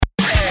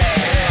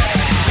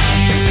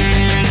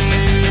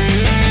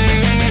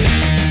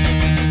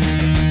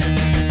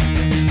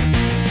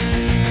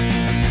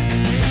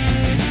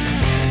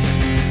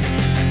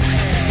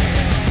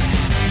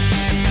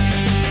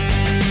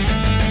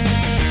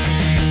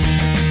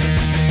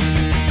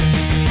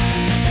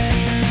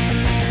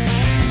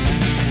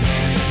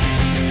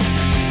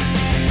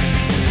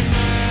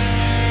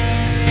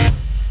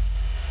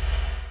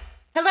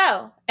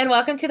and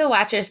welcome to the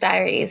Watcher's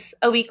Diaries,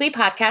 a weekly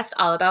podcast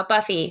all about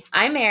Buffy.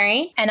 I'm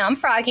Mary. And I'm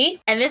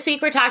Froggy. And this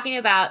week we're talking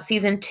about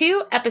Season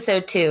 2,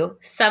 Episode 2,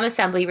 Some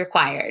Assembly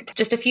Required.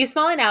 Just a few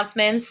small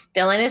announcements.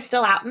 Dylan is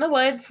still out in the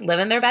woods,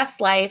 living their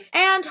best life,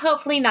 and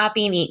hopefully not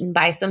being eaten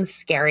by some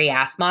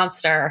scary-ass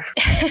monster.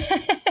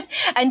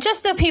 And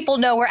just so people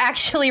know, we're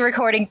actually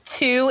recording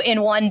 2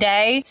 in one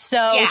day,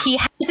 so he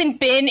hasn't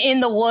been in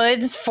the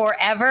woods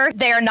forever.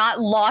 They are not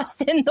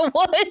lost in the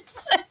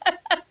woods.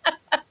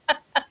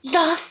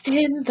 Lost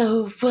in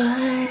the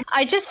woods.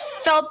 I just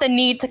felt the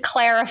need to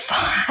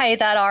clarify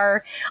that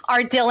our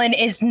Dylan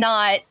is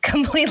not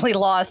completely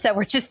lost, that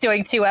we're just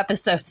doing 2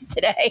 episodes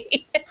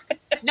today.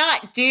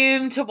 Not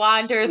doomed to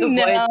wander the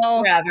woods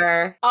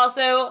forever.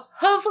 Also,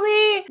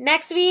 hopefully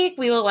next week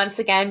we will once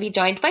again be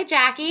joined by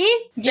Jackie.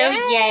 So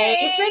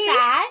yay for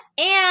that.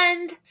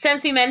 And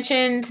since we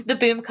mentioned the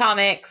Boom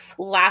Comics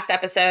last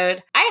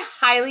episode, I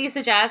highly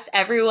suggest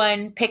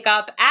everyone pick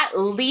up at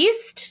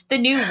least the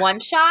new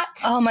one-shot.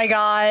 Oh my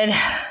God.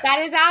 That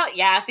is out.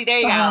 Yeah, see, there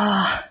you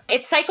go.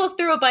 It cycles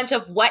through a bunch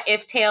of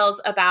what-if tales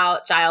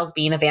about Giles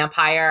being a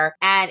vampire.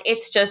 And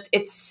it's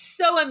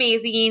so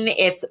amazing.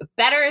 It's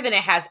better than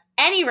it has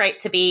any right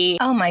to be.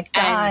 Oh my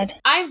God. And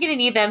I'm going to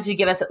need them to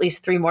give us at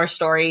least 3 more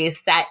stories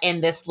set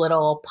in this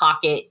little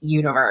pocket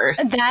universe.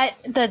 That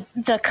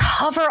the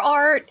cover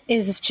art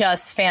is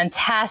just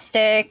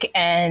fantastic.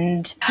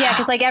 And yeah,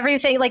 because like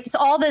everything, like it's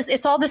all the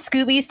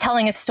Scoobies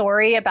telling a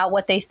story about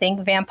what they think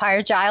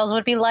Vampire Giles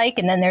would be like.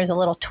 And then there's a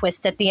little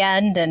twist at the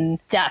end, and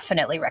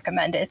definitely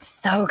recommend it. It's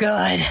so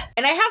good.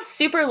 And I have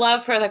super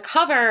love for the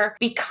cover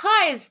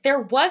because there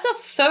was a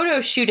photo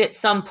shoot at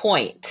some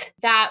point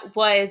that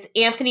was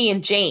Anthony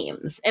and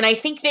James. And I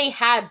think they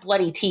had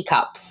bloody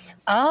teacups.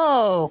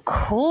 Oh,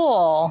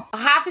 cool. I'll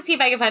have to see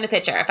if I can find the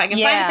picture. If I can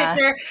find the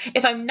picture,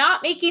 if I'm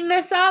not making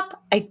this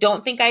up, I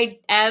don't think I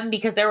am,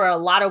 because there were a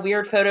lot of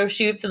weird photo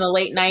shoots in the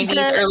late 90s,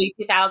 early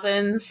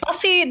 2000s.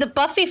 The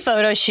Buffy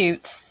photo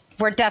shoots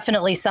were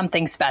definitely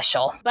something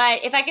special.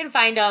 But if I can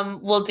find them,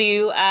 we'll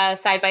do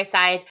side by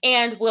side,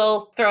 and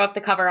we'll throw up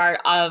the cover art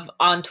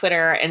on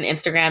Twitter and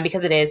Instagram,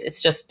 because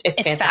it's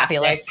fantastic.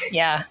 Fabulous.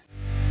 Yeah.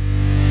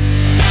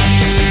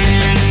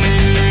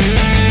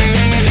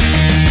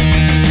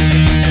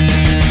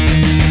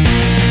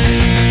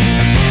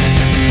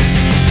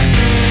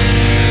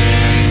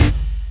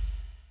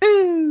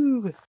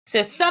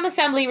 So Some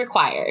Assembly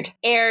Required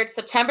aired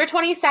September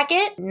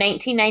 22nd,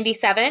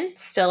 1997,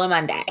 still a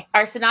Monday.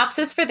 Our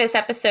synopsis for this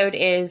episode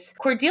is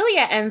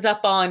Cordelia ends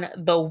up on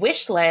the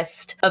wish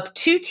list of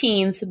 2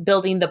 teens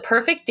building the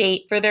perfect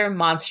date for their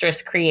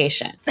monstrous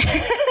creation.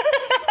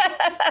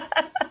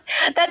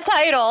 That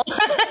title.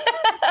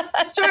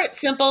 Short,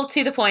 simple,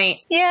 to the point.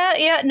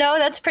 Yeah, no,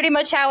 that's pretty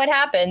much how it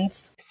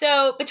happens.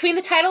 So between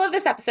the title of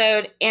this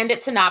episode and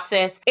its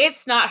synopsis,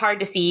 it's not hard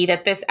to see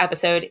that this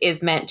episode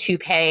is meant to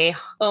pay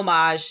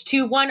homage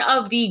to one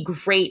of the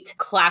great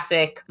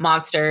classic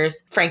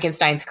monsters,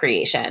 Frankenstein's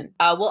creation.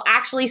 We'll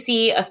actually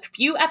see a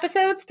few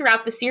episodes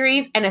throughout the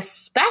series, and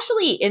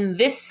especially in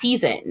this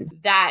season,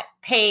 that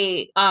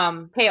pay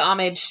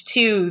homage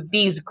to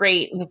these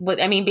great,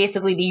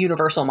 basically the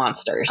universal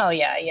monsters. Oh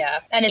yeah.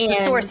 And it's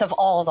the source of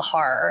all the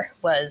horror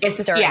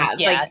this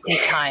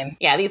time.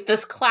 Yeah,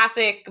 this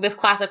classic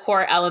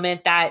horror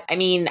element that,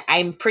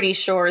 I'm pretty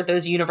sure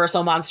those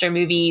Universal monster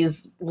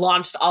movies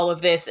launched all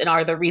of this and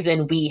are the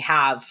reason we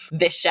have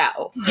this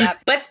show. Yep.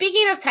 But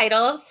speaking of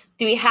titles,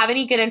 do we have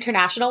any good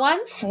international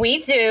ones?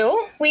 We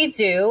do.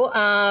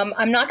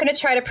 I'm not going to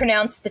try to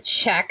pronounce the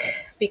Czech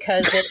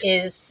because it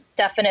is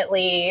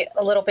definitely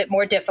a little bit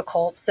more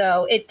difficult.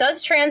 So it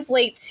does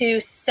translate to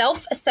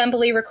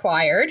self-assembly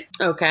required.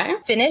 Okay.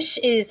 Finnish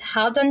is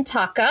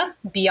Hauduntaka,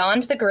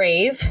 beyond the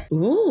grave.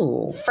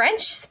 Ooh.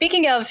 French,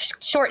 speaking of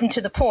shortened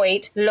to the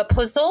point, le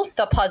puzzle,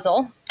 the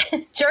puzzle.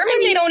 German,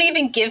 they don't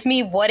even give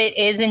me what it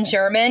is in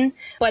German,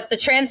 but the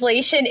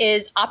translation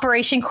is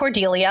Operation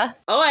Cordelia.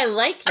 Oh, I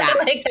like that.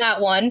 I like that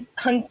one.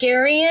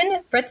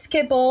 Hungarian,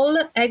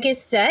 Retzkebol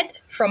Egészet,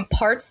 from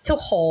parts to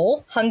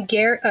whole.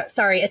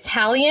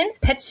 Italian,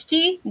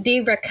 Pezzi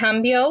di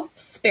Ricambio,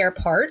 spare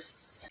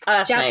parts. Oh,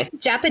 that's nice.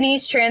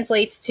 Japanese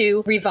translates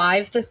to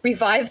revive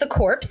the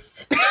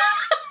corpse.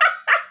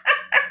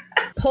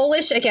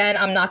 Polish, again,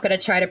 I'm not going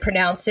to try to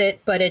pronounce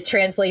it, but it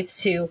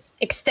translates to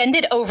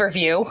extended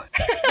overview.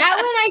 That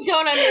one I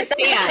don't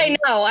understand.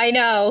 I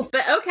know.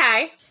 But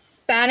okay.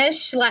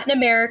 Spanish, Latin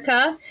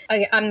America.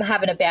 I'm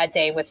having a bad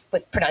day with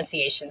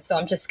pronunciation, so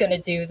I'm just going to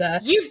do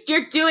the...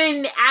 You're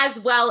doing as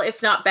well,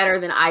 if not better,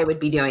 than I would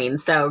be doing,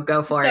 so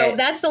go for it. So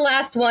that's the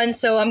last one,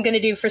 so I'm going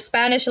to do for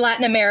Spanish,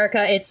 Latin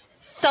America, it's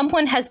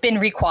someone has been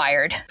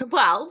required.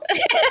 Well,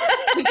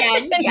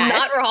 again, yes.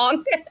 Not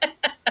wrong.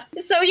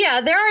 So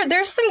yeah,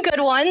 there's some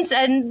good ones,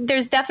 and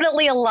there's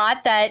definitely a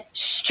lot that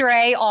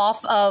stray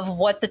off of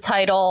what the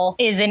title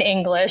is in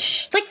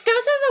English. Like, those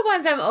are the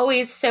ones I'm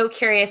always so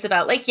curious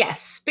about. Like,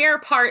 yes, spare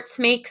parts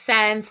make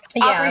sense.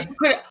 Yeah.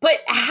 But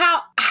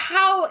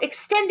how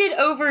extended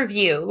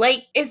overview?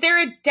 Like, is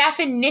there a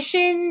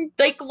definition,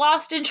 like,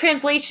 lost in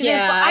translation?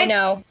 Yeah, I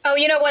know. Oh,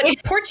 you know what?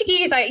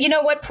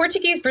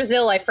 Portuguese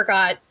Brazil, I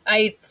forgot.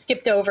 I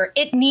skipped over.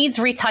 It needs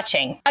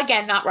retouching.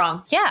 Again, not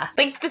wrong. Yeah.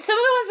 Like, some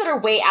of the ones that are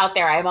way out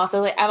there, I'm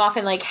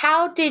often like,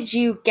 how did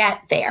you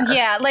get there?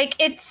 Yeah, like,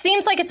 it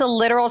seems like it's a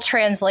literal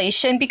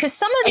translation because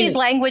some of these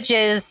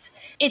languages,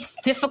 it's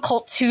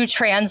difficult to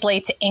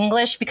translate to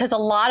English because a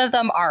lot of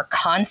them are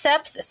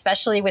concepts,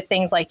 especially with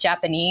things like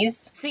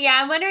Japanese. So yeah,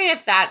 I'm wondering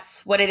if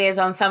that's what it is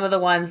on some of the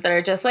ones that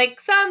are just like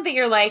some that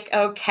you're like,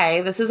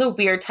 okay, this is a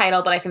weird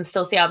title, but I can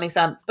still see how it makes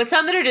sense. But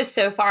some that are just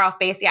so far off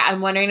base, yeah,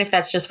 I'm wondering if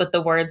that's just what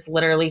the words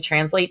literally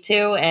translate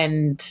to.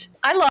 And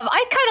I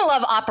kind of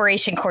love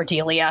Operation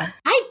Cordelia.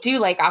 I do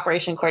like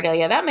Operation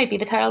Cordelia. That might be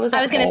the title of this episode.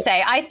 I was going to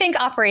say, I think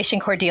Operation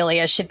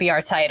Cordelia should be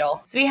our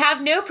title. So we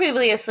have no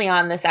previously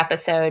on this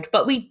episode,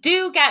 but we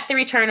do get the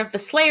return of the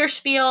Slayer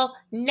spiel,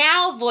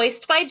 now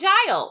voiced by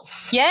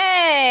Giles.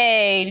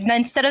 Yay!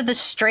 Instead of the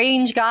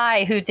strange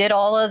guy who did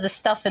all of the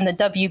stuff in the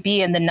WB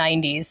in the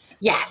 90s.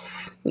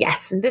 Yes.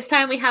 And this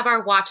time we have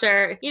our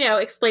watcher,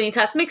 explaining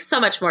to us. Makes so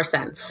much more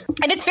sense.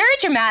 And it's very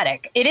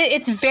dramatic.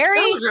 It's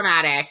very... So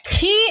dramatic.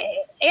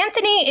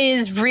 Anthony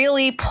is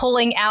really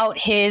pulling out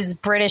his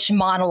British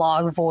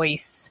monologue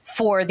voice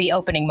for the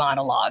opening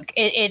monologue.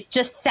 It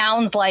just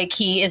sounds like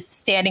he is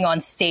standing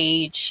on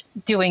stage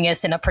doing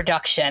this in a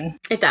production.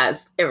 It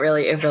does. It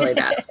really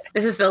does.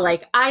 This is the,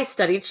 I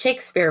studied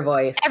Shakespeare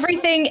voice.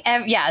 Everything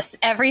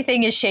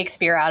is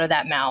Shakespeare out of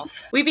that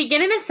mouth. We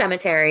begin in a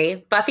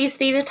cemetery. Buffy's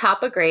sitting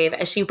atop a grave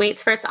as she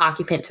waits for its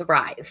occupant to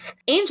rise.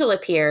 Angel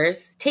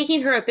appears,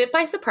 taking her a bit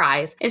by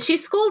surprise, and she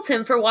scolds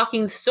him for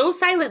walking so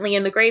silently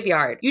in the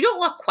graveyard. You don't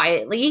walk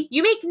quietly,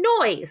 you make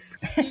noise.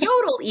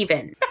 Yodel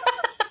even.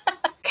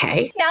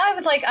 Okay. Now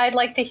I'd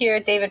like to hear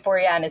David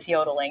Boreanaz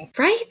yodeling.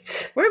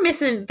 Right?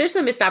 There's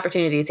some missed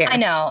opportunities here. I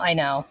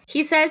know.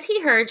 He says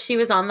he heard she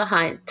was on the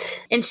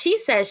hunt. And she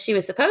says she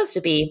was supposed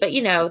to be, but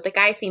the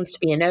guy seems to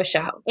be a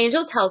no-show.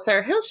 Angel tells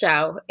her he'll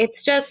show.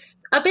 It's just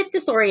a bit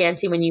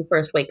disorienting when you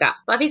first wake up.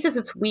 Buffy says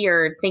it's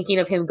weird thinking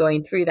of him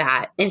going through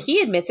that. And he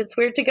admits it's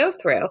weird to go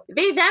through.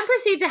 They then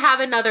proceed to have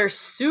another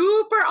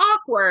super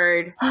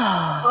awkward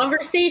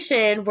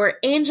conversation where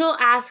Angel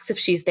asks if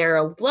she's there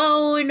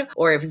alone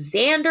or if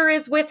Xander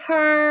is with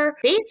her,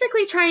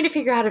 basically trying to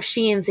figure out if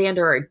she and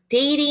Xander are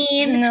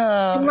dating.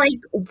 No. I'm like,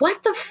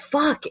 what the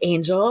fuck,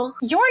 Angel?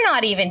 You're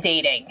not even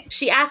dating.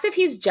 She asks if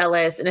he's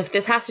jealous and if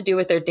this has to do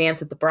with their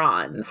dance at the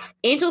Bronze.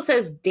 Angel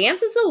says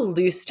dance is a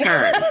loose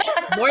term,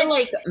 more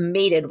like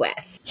mated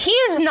with. He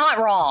is not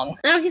wrong.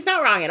 No, he's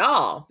not wrong at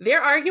all.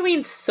 They're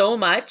arguing so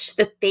much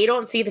that they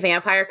don't see the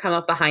vampire come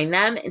up behind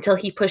them until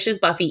he pushes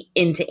Buffy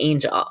into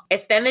Angel.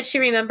 It's then that she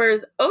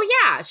remembers, oh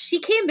yeah, she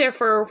came there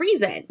for a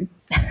reason.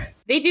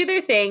 They do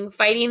their thing,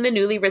 fighting the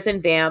newly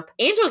risen vamp.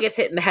 Angel gets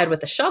hit in the head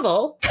with a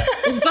shovel.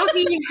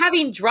 Buffy,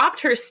 having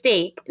dropped her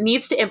stake,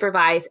 needs to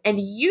improvise and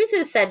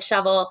uses said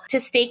shovel to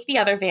stake the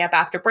other vamp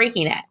after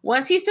breaking it.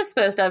 Once he's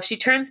disposed of, she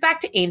turns back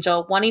to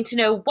Angel, wanting to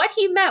know what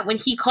he meant when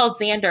he called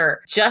Xander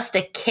just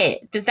a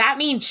kid. Does that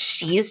mean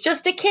she's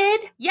just a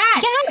kid?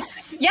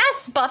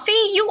 Yes, Buffy,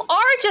 you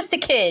are just a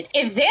kid.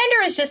 If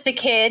Xander is just a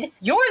kid,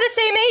 you're the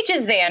same age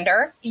as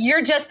Xander.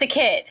 You're just a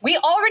kid. We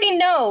already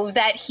know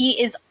that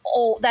he is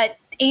old, that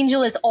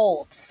Angel is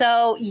old.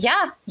 So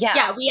yeah.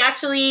 Yeah,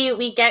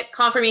 we get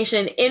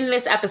confirmation in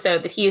this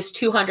episode that he is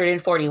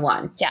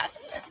 241.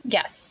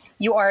 Yes.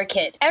 You are a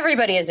kid.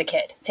 Everybody is a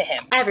kid to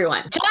him.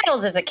 Everyone.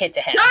 Giles is a kid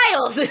to him.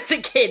 Giles is a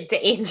kid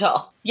to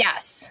Angel.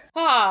 Yes.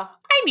 Oh,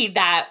 I need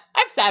that.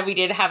 I'm sad we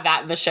didn't have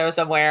that in the show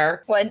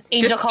somewhere. What?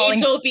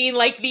 Angel being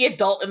like the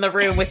adult in the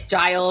room with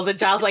Giles, and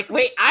Giles like,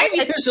 wait, I'm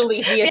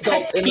usually the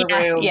adult in the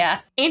room. Yeah.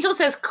 Angel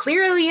says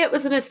clearly it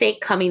was a mistake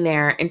coming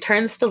there and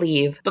turns to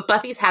leave, but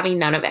Buffy's having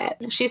none of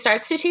it. She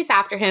starts to chase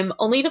after him,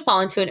 only to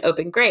fall into an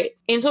open grave.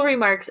 Angel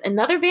remarks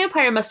another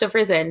vampire must have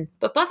risen,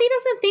 but Buffy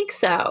doesn't think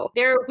so.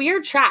 There are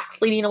weird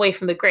tracks leading away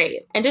from the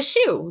grave, and a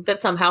shoe that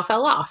somehow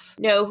fell off.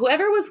 No,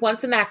 whoever was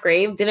once in that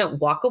grave didn't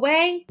walk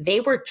away, they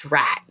were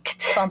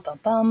dragged. Bum, bum,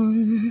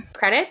 bum.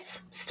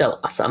 Credits? Still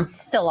awesome.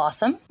 Still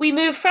awesome. We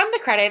move from the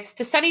credits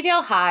to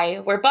Sunnydale High,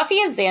 where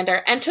Buffy and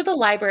Xander enter the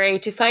library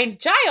to find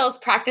Giles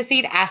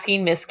practicing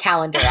asking Miss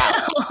Calendar out.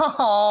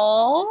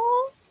 Aww.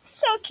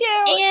 So cute.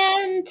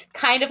 And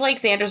kind of like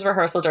Xander's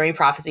rehearsal during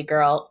Prophecy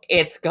Girl,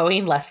 it's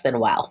going less than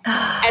well.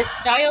 As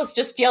Giles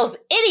just yells,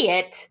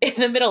 idiot, in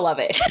the middle of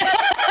it.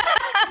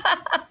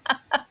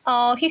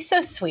 Oh, he's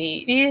so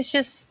sweet. It's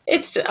just,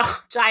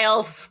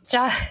 Giles.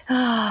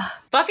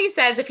 Buffy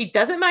says if he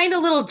doesn't mind a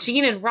little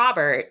Jean and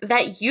Robert,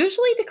 that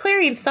usually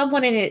declaring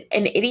someone an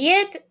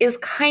idiot is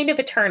kind of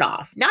a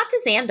turnoff. Not to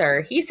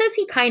Xander. He says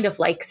he kind of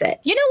likes it.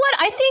 You know what?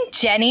 I think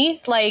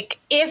Jenny,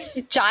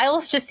 if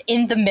Giles just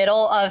in the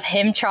middle of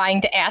him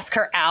trying to ask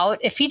her out,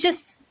 if he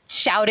just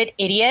shouted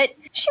idiot,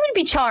 She would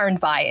be charmed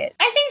by it.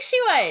 I think she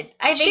would.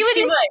 I think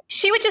she would.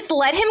 She would just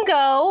let him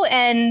go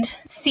and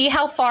see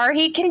how far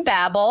he can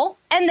babble,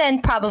 and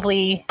then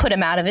probably put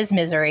him out of his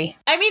misery.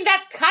 I mean,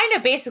 that's kind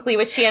of basically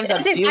what she ends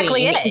up doing. That's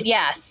exactly it,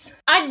 yes.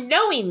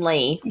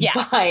 Unknowingly.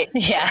 Yes. But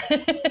yeah.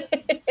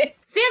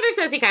 Xander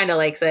says he kind of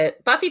likes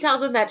it. Buffy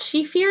tells him that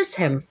she fears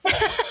him.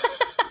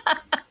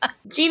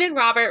 Jean and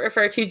Robert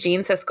refer to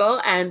Gene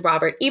Siskel and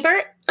Robert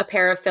Ebert, a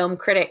pair of film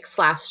critics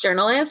 /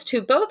 journalists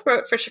who both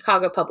wrote for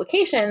Chicago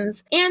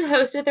publications and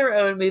hosted their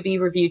own movie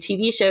review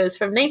TV shows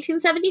from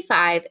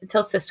 1975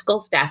 until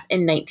Siskel's death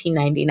in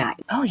 1999.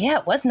 Oh, yeah,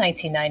 it was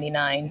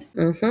 1999.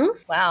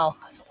 Mm-hmm. Wow,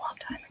 that was a long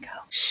time ago.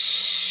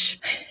 Shh.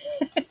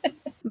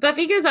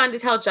 Buffy goes on to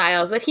tell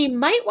Giles that he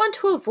might want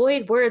to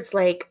avoid words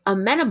like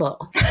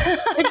amenable.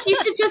 But he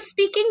should just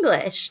speak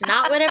English,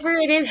 not whatever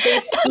it is they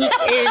speak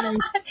in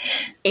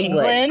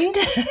England.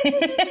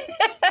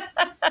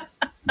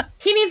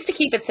 He needs to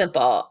keep it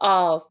simple.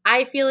 Oh,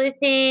 I feel a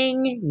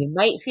thing. You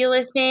might feel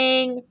a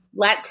thing.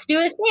 Let's do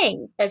a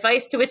thing.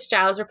 Advice to which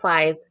Giles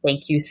replies,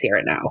 thank you,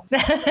 Cyrano.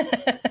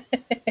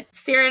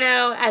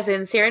 Cyrano, as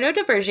in Cyrano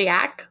de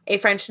Bergerac, a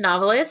French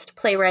novelist,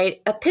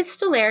 playwright,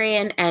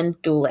 epistolarian,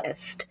 and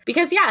duelist.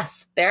 Because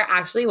yes, there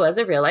actually was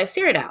a real-life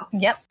Cyrano.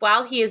 Yep.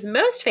 While he is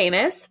most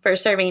famous for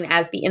serving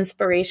as the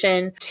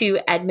inspiration to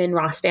Edmond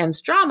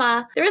Rostand's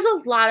drama, there is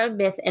a lot of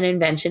myth and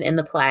invention in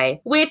the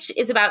play, which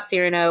is about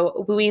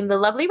Cyrano wooing the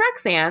lovely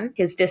Roxanne,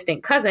 his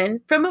distant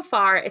cousin, from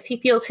afar as he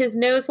feels his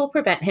nose will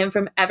prevent him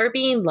from ever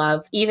being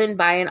loved, even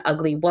by an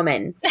ugly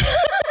woman.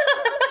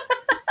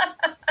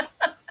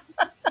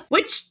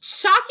 Which,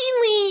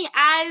 shockingly,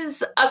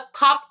 as a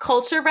pop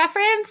culture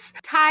reference,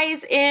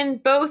 ties in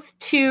both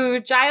to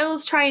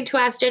Giles trying to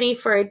ask Jenny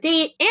for a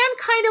date and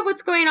kind of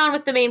what's going on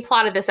with the main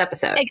plot of this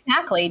episode.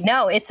 Exactly.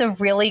 No, it's a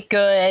really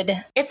good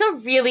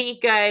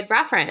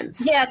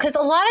reference. Yeah, because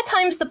a lot of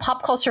times the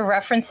pop culture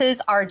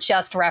references are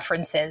just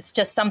references,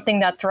 just something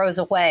that throws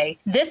away.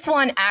 This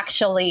one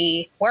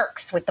actually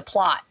works with the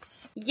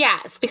plots.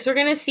 Yes, because we're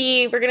gonna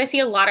see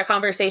a lot of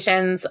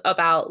conversations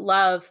about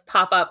love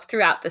pop up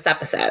throughout this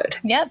episode.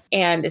 Yep.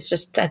 And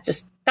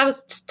that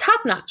was just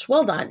top notch.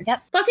 Well done.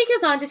 Yep. Buffy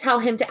goes on to tell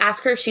him to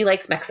ask her if she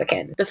likes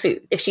Mexican, the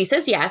food. If she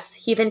says yes,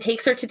 he then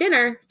takes her to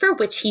dinner, for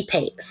which he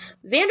pays.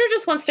 Xander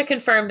just wants to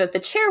confirm that the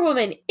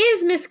chairwoman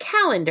is Miss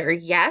Calendar,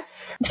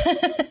 yes?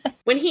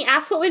 When he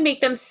asks what would make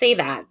them say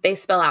that, they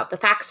spell out the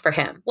facts for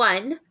him.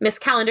 1, Miss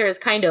Calendar is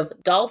kind of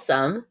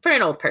dulsome for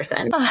an old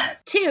person.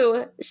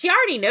 2, she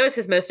already knows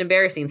his most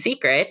embarrassing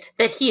secret,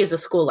 that he is a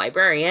school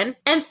librarian.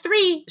 And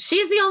 3,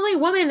 she's the only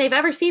woman they've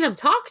ever seen him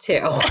talk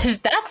to.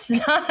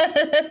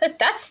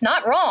 That's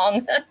not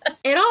wrong.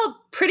 It all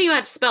pretty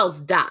much spells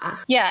duh.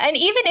 Yeah, and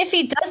even if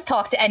he does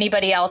talk to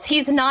anybody else,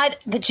 he's not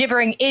the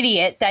gibbering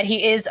idiot that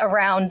he is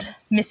around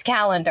Miss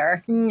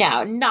Calendar.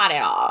 No, not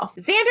at all.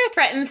 Xander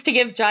threatens to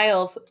give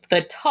Giles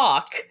the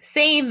talk,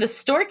 saying the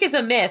stork is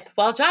a myth,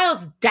 while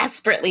Giles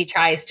desperately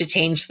tries to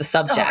change the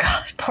subject. Oh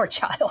God, poor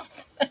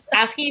Giles.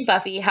 Asking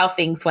Buffy how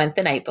things went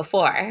the night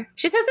before.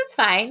 She says it's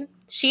fine.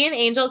 She and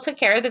Angel took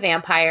care of the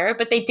vampire,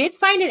 but they did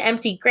find an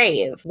empty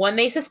grave, one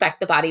they suspect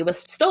the body was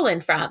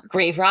stolen from.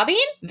 Grave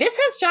robbing? This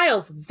has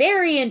Giles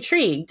very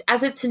intrigued,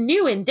 as it's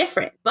new and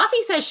different.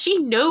 Buffy says she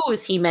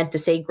knows he meant to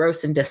say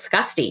gross and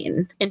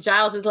disgusting. And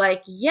Giles is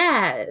like,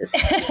 yes.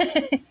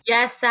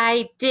 Yes,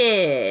 I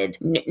did.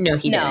 No,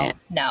 he didn't.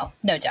 No,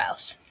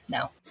 Giles.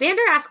 No.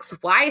 Xander asks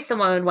why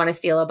someone would want to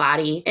steal a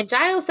body, and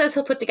Giles says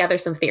he'll put together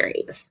some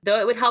theories, though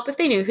it would help if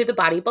they knew who the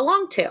body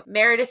belonged to.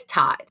 Meredith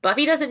Todd.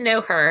 Buffy doesn't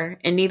know her,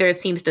 and neither it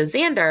seems to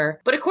Xander,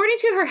 but according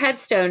to her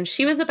headstone,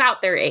 she was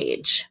about their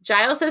age.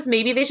 Giles says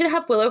maybe they should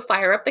have Willow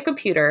fire up the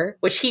computer,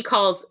 which he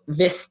calls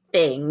this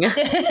thing,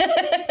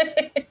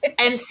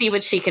 and see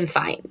what she can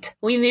find.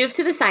 We move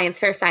to the science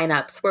fair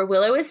signups, where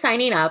Willow is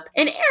signing up,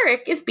 and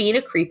Eric is being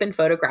a creep and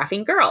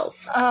photographing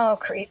girls. Oh,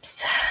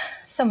 creeps.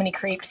 So many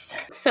creeps.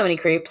 So many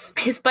creeps.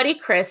 His buddy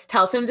Chris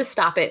tells him to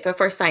stop it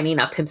before signing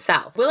up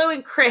himself. Willow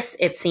and Chris,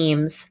 it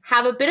seems,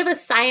 have a bit of a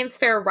science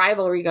fair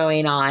rivalry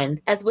going on,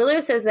 as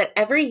Willow says that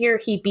every year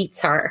he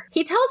beats her.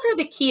 He tells her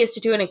the key is to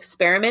do an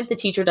experiment the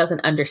teacher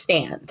doesn't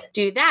understand.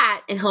 Do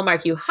that, and he'll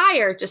mark you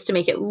higher just to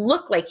make it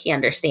look like he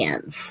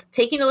understands.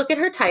 Taking a look at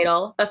her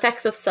title,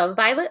 Effects of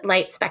Subviolet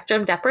Light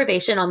Spectrum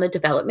Deprivation on the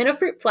Development of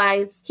Fruit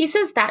Flies, he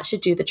says that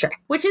should do the trick.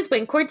 Which is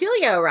when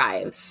Cordelia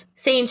arrives,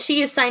 saying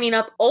she is signing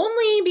up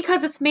only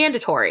because it's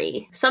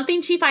mandatory,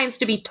 something she finds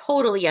to be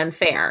totally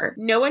unfair.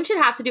 No one should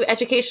have to do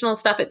educational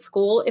stuff at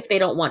school if they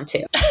don't want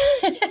to.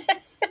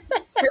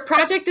 Her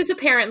project is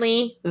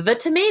apparently the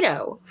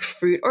tomato,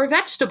 fruit or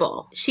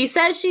vegetable. She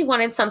says she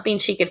wanted something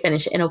she could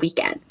finish in a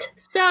weekend.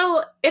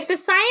 So, if the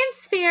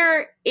science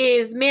fair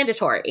is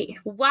mandatory,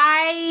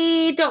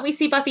 why don't we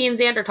see Buffy and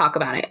Xander talk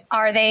about it?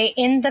 Are they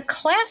in the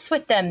class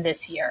with them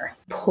this year?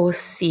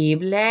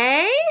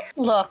 Possible.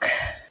 Look,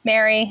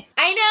 Mary.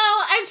 I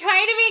know, I'm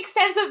trying to make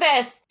sense of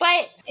this,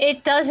 but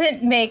it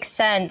doesn't make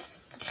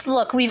sense.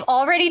 Look, we've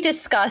already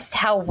discussed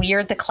how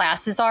weird the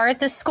classes are at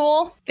this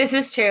school. This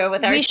is true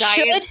with our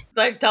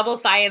like double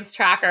science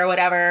track or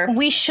whatever.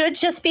 We should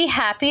just be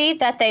happy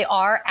that they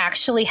are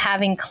actually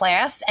having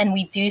class, and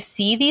we do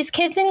see these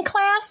kids in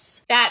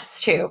class. That's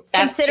true.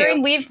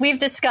 Considering we've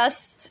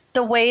discussed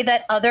the way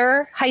that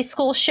other high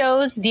school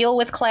shows deal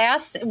with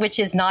class, which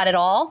is not at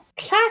all.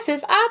 Class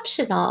is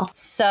optional.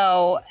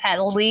 So at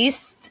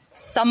least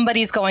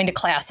somebody's going to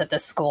class at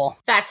this school.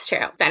 That's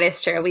true. That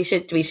is true. We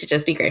should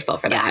just be grateful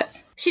for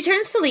that. She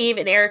turns to leave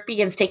and Eric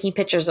begins taking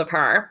pictures of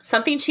her,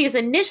 something she is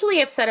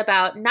initially upset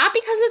about, not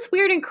because it's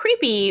weird and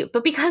creepy,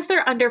 but because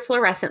they're under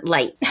fluorescent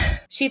light.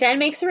 She then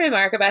makes a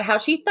remark about how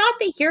she thought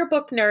the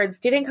yearbook nerds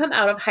didn't come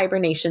out of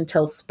hibernation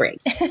till spring.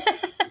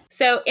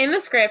 So in the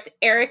script,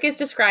 Eric is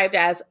described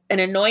as an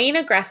annoying,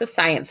 aggressive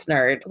science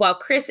nerd, while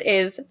Chris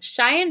is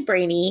shy and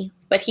brainy,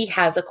 but he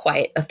has a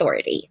quiet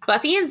authority.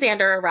 Buffy and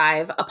Xander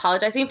arrive,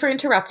 apologizing for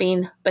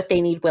interrupting, but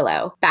they need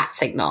Willow. Bat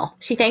signal.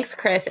 She thanks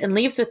Chris and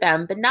leaves with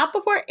them, but not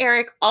before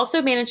Eric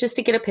also manages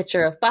to get a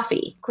picture of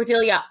Buffy.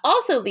 Cordelia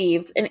also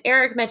leaves, and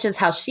Eric mentions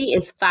how she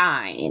is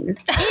fine,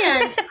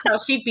 and how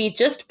she'd be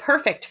just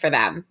perfect for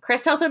them.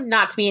 Chris tells him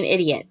not to be an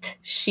idiot.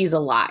 She's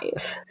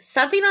alive.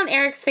 Something on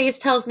Eric's face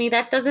tells me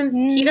that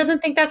he doesn't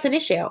think that's an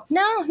issue.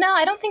 No,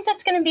 I don't think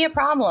that's going to be a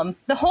problem.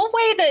 The whole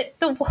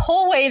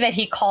way that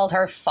he called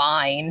her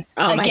fine.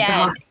 Oh my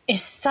God.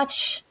 Is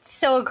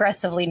so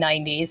aggressively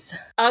 90s.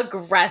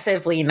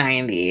 Aggressively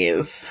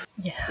 90s.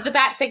 Yeah. The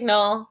bat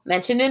signal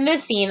mentioned in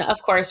this scene,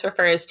 of course,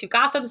 refers to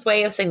Gotham's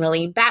way of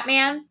signaling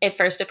Batman. It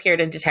first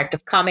appeared in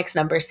Detective Comics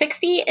number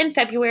 60 in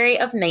February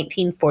of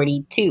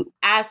 1942.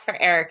 As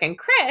for Eric and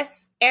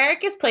Chris,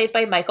 Eric is played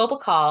by Michael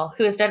Bacall,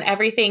 who has done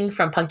everything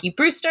from Punky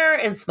Brewster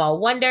and Small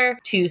Wonder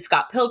to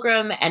Scott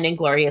Pilgrim and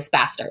Inglourious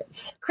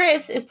Bastards.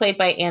 Chris is played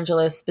by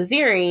Angelo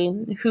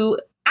Spazzeri, who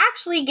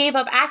actually gave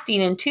up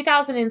acting in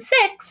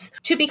 2006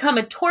 to become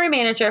a tour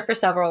manager for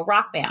several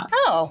rock bands.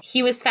 Oh.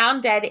 He was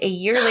found dead a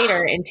year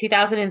later in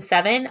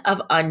 2007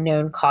 of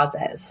unknown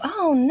causes.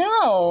 Oh,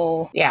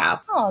 no. Yeah.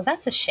 Oh,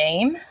 that's a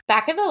shame.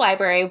 Back in the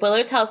library,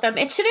 Willow tells them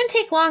it shouldn't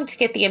take long to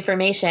get the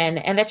information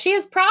and that she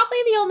is probably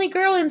the only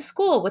girl in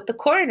school with the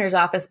coroner's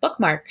office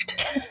bookmarked.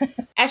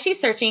 As she's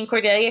searching,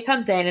 Cordelia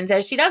comes in and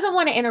says she doesn't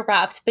want to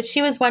interrupt, but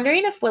she was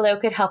wondering if Willow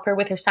could help her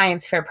with her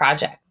science fair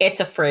project. It's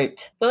a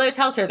fruit. Willow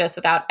tells her this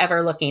without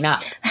ever looking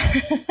up.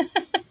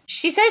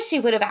 She says she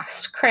would have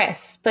asked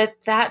Chris, but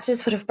that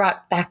just would have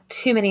brought back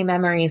too many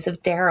memories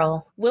of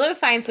Daryl. Willow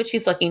finds what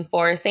she's looking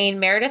for, saying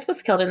Meredith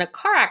was killed in a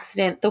car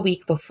accident the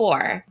week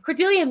before.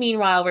 Cordelia,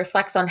 meanwhile,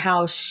 reflects on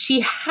how she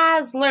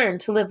has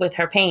learned to live with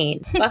her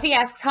pain. Buffy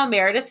asks how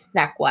Meredith's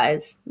neck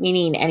was,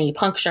 meaning any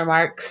puncture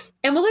marks.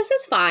 And Willow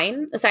says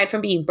fine, aside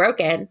from being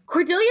broken.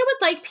 Cordelia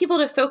would like people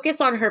to focus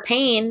on her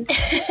pain.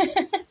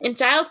 And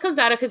Giles comes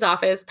out of his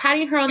office,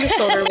 patting her on the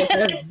shoulder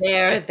with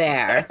a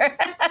there.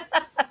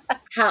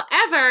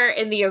 However,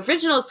 in the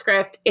original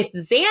script,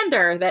 it's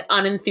Xander that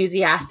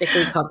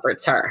unenthusiastically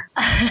comforts her.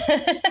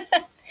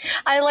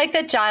 I like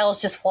that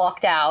Giles just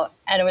walked out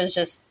and it was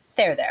just,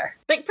 there.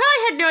 Like,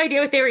 probably had no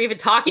idea what they were even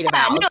talking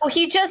about. No,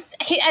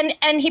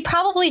 he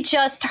probably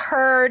just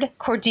heard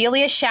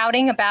Cordelia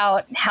shouting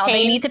about how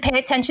they need to pay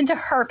attention to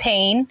her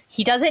pain.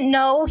 He doesn't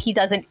know. He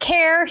doesn't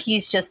care.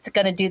 He's just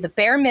going to do the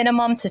bare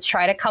minimum to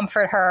try to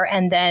comfort her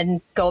and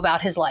then go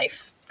about his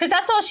life. Because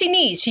that's all she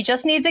needs. She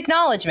just needs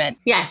acknowledgement.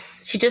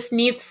 Yes, she just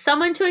needs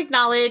someone to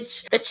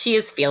acknowledge that she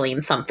is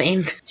feeling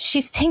something.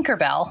 She's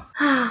Tinkerbell.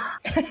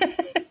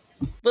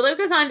 Willow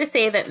goes on to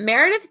say that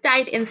Meredith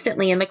died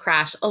instantly in the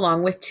crash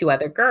along with two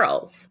other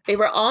girls. They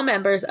were all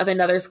members of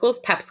another school's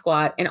pep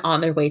squad and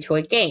on their way to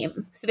a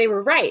game. So they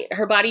were right.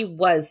 Her body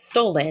was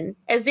stolen.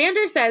 As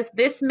Xander says,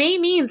 this may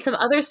mean some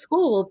other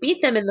school will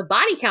beat them in the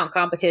body count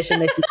competition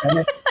this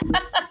season.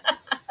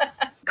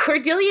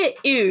 Cordelia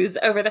oohs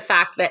over the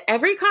fact that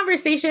every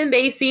conversation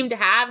they seem to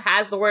have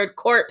has the word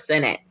corpse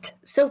in it.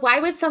 So why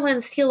would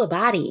someone steal a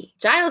body?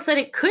 Giles said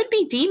it could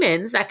be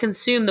demons that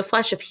consume the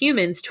flesh of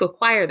humans to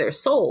acquire their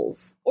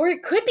souls. Or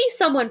it could be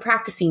someone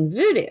practicing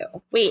voodoo.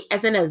 Wait,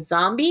 as in a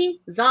zombie?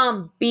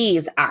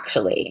 Zombies,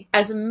 actually.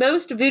 As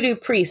most voodoo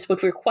priests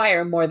would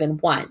require more than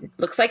one.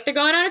 Looks like they're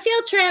going on a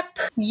field trip.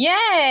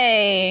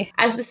 Yay!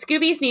 As the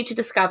Scoobies need to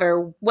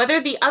discover whether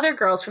the other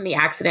girls from the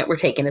accident were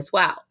taken as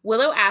well.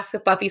 Willow asks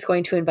if Buffy's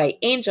going to invite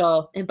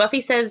Angel, and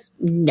Buffy says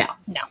no.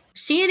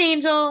 She and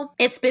Angel,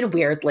 it's been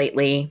weird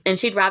lately, and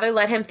she'd rather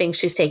let him think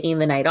she's taking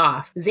the night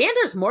off.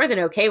 Xander's more than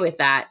okay with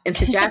that and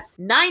suggests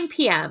 9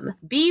 p.m.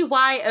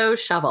 BYO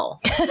shovel.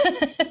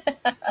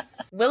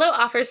 Willow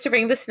offers to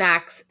bring the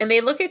snacks, and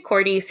they look at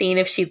Cordy, seeing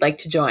if she'd like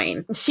to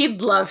join.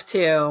 She'd love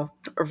to,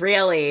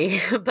 really,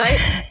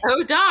 but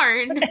oh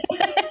darn,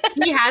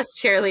 he has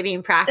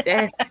cheerleading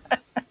practice.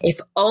 If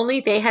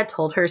only they had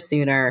told her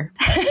sooner.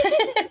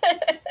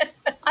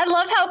 I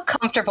love how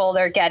comfortable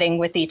they're getting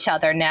with each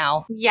other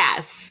now.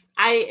 Yes.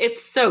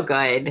 It's so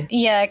good.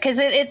 Yeah, because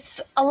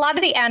it's a lot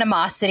of the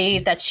animosity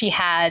that she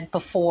had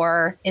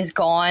before is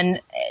gone.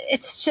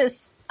 It's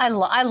just,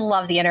 I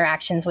love the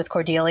interactions with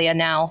Cordelia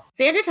now.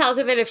 Xander tells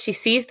her that if she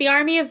sees the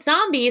army of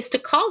zombies, to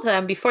call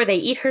them before they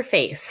eat her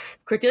face.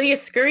 Cordelia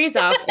scurries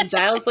up, and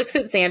Giles looks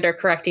at Xander,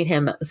 correcting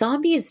him.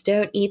 Zombies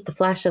don't eat the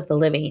flesh of the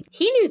living.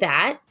 He knew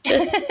that.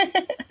 Just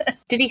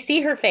did he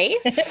see her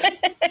face?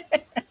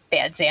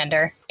 Bad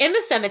Xander. In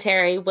the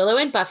cemetery, Willow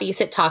and Buffy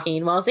sit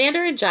talking while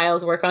Xander and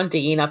Giles work on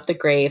digging up the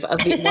grave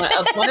of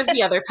one of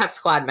the other Pep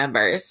Squad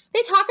members.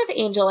 They talk of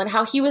Angel and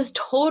how he was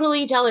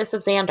totally jealous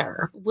of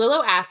Xander.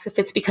 Willow asks if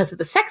it's because of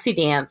the sexy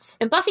dance,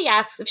 and Buffy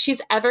asks if she's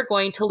ever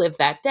going to live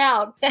that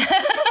down.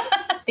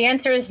 The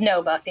answer is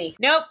no, Buffy.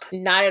 Nope,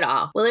 not at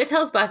all. Willow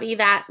tells Buffy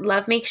that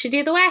love makes you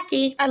do the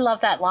wacky. I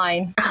love that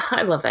line.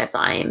 I love that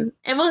line.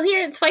 And we'll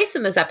hear it twice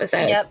in this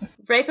episode. Yep.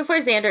 Right before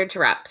Xander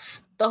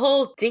interrupts. The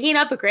whole digging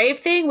up a grave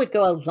thing would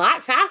go a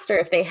lot faster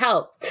if they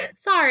helped.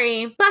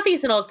 Sorry,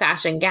 Buffy's an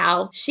old-fashioned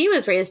gal. She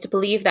was raised to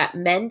believe that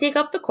men dig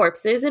up the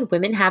corpses and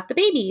women have the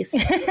babies.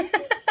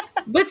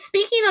 But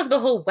speaking of the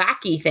whole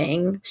wacky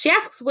thing, she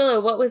asks Willow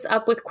what was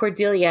up with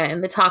Cordelia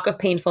and the talk of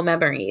painful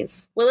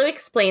memories. Willow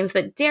explains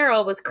that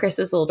Daryl was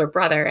Chris's older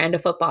brother and a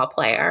football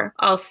player.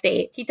 I'll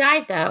state, he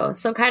died though,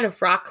 some kind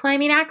of rock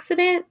climbing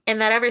accident,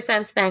 and that ever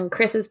since then,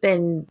 Chris has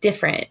been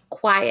different,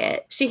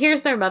 quiet. She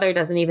hears their mother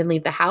doesn't even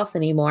leave the house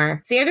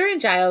anymore. Xander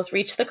and Giles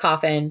reach the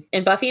coffin,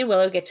 and Buffy and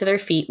Willow get to their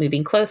feet,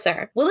 moving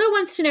closer. Willow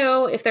wants to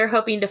know if they're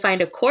hoping to find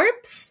a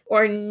corpse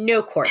or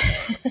no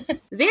corpse.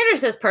 Xander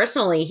says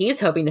personally he's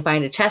hoping to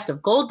find a chest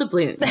of gold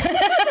doubloons.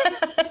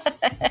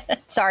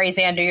 Sorry,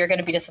 Xander, you're going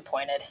to be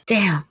disappointed.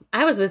 Damn,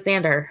 I was with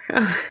Xander.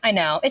 I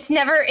know. It's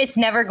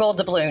never gold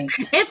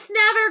doubloons. It's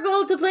never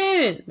gold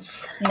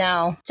doubloons.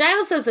 No.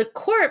 Giles says a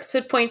corpse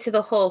would point to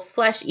the whole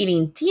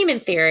flesh-eating demon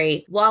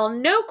theory, while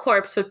no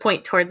corpse would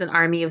point towards an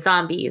army of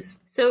zombies.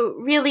 So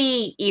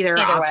really, either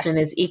option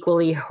is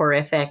equally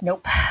horrific.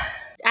 Nope.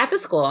 At the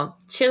school,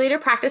 cheerleader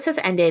practice has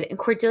ended and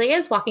Cordelia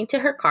is walking to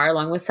her car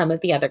along with some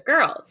of the other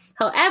girls.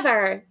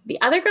 However, the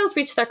other girls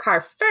reach their car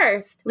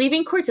first,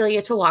 leaving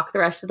Cordelia to walk the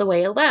rest of the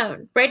way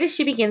alone. Right as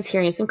she begins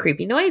hearing some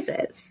creepy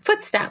noises.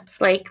 Footsteps,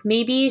 like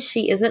maybe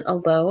she isn't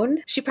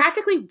alone. She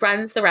practically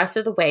runs the rest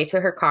of the way to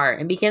her car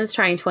and begins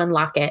trying to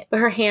unlock it, but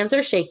her hands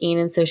are shaking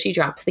and so she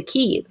drops the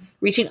keys.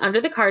 Reaching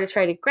under the car to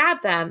try to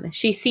grab them,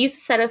 she sees a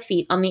set of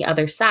feet on the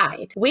other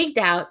side. Wigged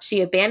out,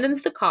 she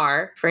abandons the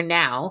car, for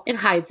now, and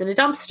hides in a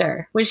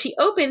dumpster. When she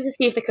opens to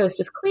see if the coast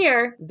is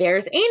clear,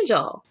 there's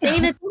Angel.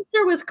 Saying a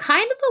dumpster was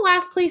kind of the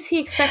last place he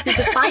expected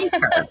to find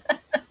her.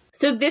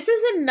 So this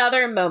is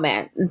another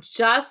moment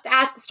just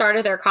at the start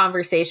of their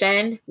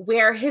conversation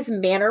where his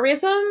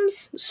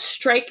mannerisms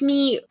strike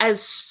me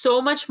as so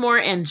much more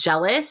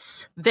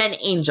angelous than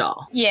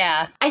Angel.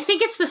 Yeah. I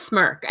think it's the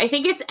smirk. I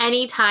think it's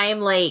any time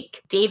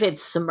like David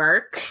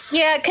smirks.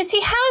 Yeah, because he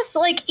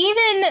has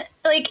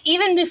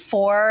even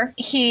before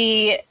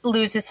he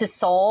loses his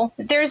soul,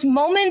 there's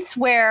moments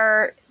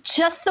where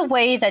just the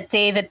way that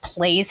David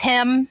plays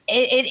him,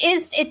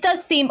 it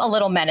does seem a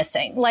little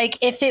menacing. Like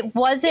if it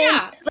wasn't,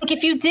 like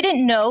if you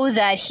didn't know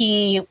that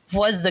he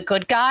was the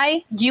good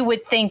guy, you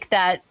would think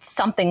that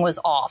something was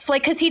off.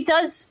 Like, cause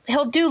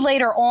he'll do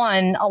later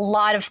on a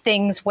lot of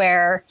things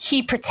where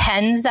he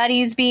pretends that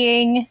he's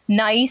being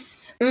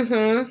nice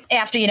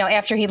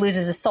after he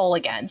loses his soul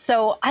again.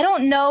 So I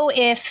don't know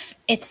if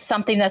it's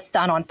something that's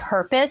done on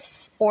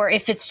purpose or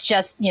if it's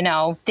just,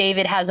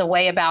 David has a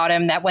way about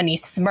him that when he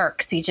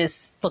smirks, he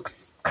just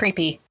looks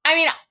creepy. I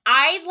mean,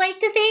 I'd like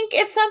to think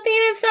it's something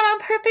that's done on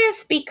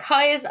purpose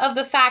because of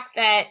the fact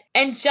that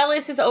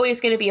Angelus is always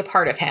going to be a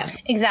part of him.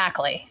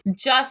 Exactly.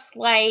 Just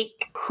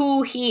like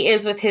who he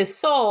is with his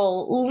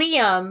soul,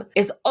 Liam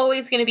is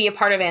always going to be a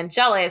part of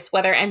Angelus,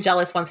 whether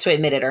Angelus wants to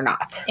admit it or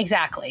not.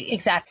 Exactly.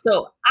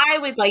 So I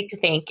would like to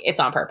think it's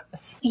on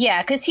purpose.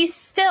 Yeah,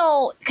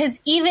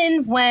 because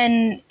even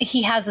when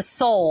he has a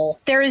soul,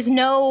 there is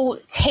no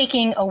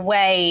taking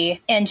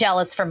away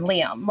Angelus from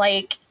Liam.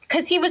 Like,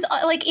 because he was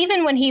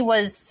even when he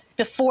was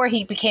before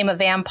he became a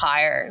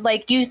vampire,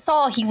 like you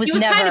saw he was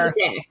never kind of a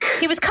dick.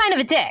 He was kind of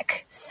a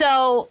dick.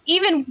 So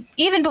even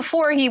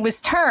before he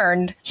was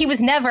turned, he was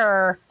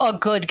never a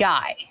good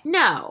guy.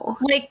 No.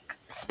 Like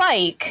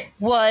Spike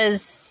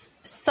was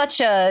such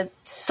a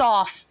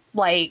soft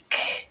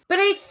But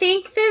I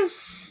think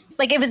this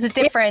it was a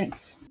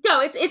difference.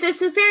 No,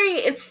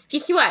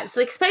 he was.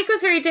 Like, Spike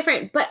was very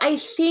different, but I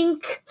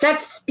think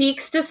that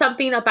speaks to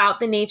something about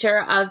the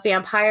nature of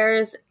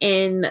vampires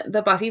in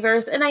the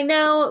Buffyverse. And I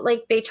know,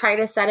 they try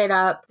to set it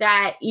up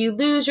that you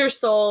lose your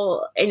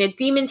soul and a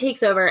demon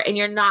takes over and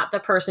you're not the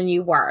person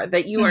you were,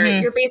 that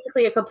you're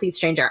basically a complete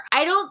stranger.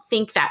 I don't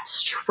think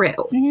that's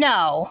true.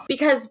 No.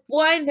 Because,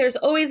 one, there's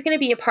always going to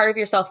be a part of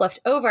yourself left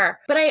over,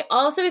 but I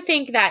also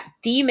think that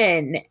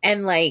demon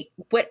and,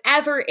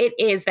 whatever it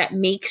is that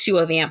makes you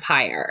a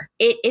vampire,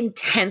 it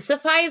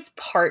intensifies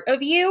part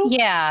of you.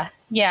 Yeah.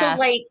 Yeah.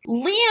 So,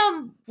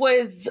 Liam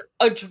was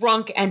a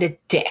drunk and a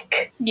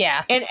dick.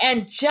 Yeah. And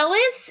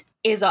Angelus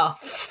is a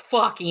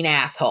fucking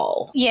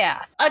asshole. Yeah.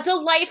 A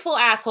delightful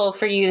asshole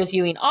for you, the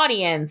viewing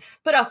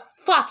audience, but a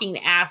fucking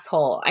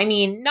asshole. I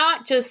mean,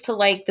 not just to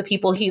like the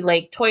people he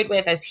like toyed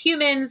with as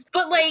humans,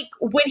 but like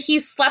when he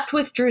slept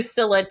with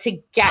Drusilla to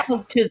get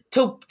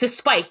to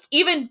Spike,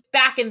 even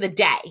back in the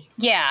day.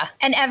 Yeah.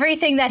 And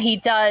everything that he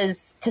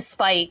does to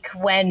Spike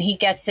when he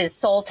gets his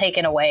soul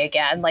taken away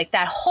again, like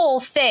that whole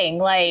thing,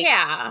 like,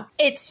 yeah,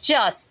 it's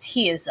just,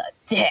 he is a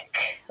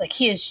dick. Like,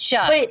 he is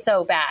just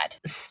so bad.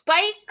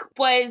 Spike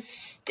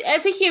was,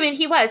 as a human,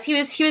 he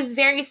was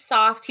very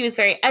soft. He was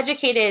very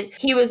educated.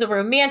 He was a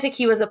romantic.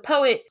 He was a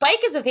poet.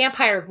 Spike as a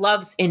vampire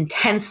loves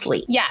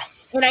intensely.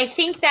 Yes. And I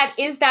think that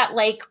is that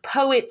like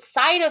poet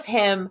side of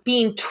him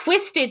being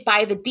twisted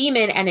by the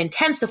demon and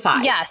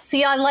intensified. Yes.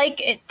 See, I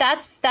like it.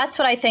 That's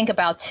what I think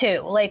about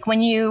too. Like when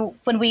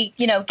we,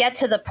 you know, get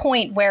to the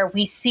point where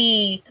we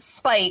see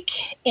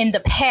Spike in the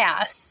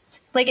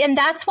past, like, and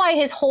that's why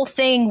his whole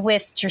thing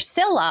with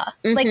Drusilla,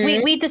 like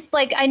we just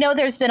like, I know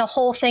there's been a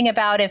whole thing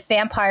about if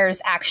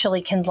vampires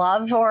actually can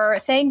love or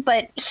thing,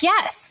 but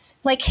yes,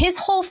 like his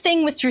whole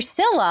thing with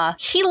Drusilla,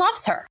 he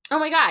loves her. Oh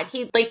my God.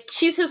 He like,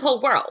 she's his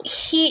whole world.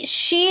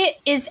 She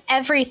is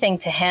everything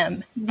to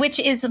him, which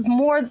is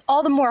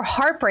all the more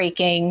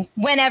heartbreaking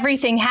when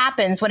everything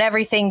happens, when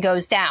everything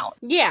goes down.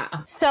 Yeah.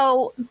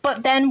 So,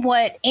 but then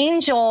what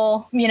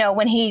Angel, you know,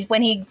 when he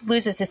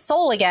loses his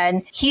soul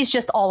again, he's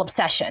just all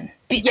obsession.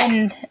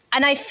 Yes.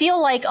 And I feel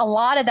like a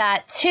lot of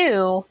that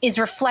too is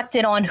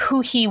reflected on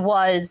who he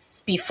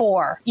was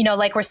before. You know,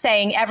 like we're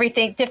saying,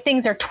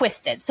 things are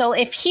twisted. So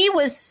if he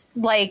was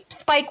like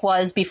Spike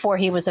was before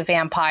he was a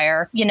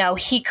vampire, you know,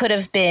 he could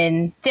have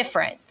been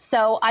different.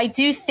 So I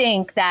do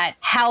think that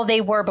how they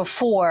were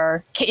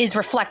before is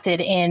reflected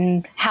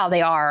in how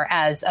they are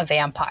as a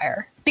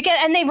vampire.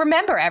 And they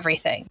remember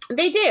everything.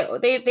 They do.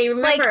 They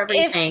remember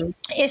everything.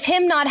 If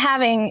him not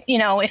having, you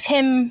know, if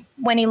him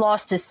when he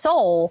lost his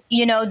soul,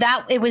 you know,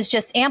 that it was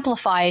just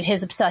amplified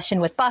his obsession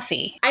with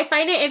Buffy. I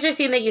find it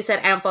interesting that you said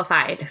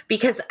amplified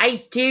because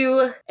I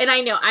do, and I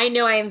know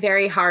I am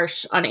very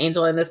harsh on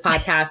Angel in this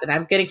podcast, and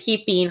I'm going to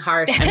keep being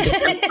harsh.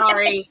 I'm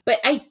sorry, but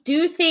I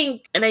do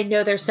think, and I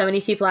know there's so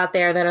many people out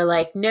there that are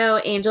like,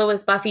 no, Angel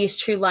was Buffy's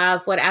true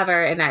love,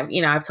 whatever. And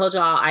I've told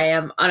y'all I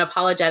am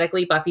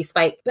unapologetically Buffy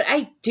Spike, but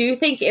I do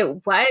think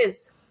it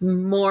was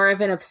more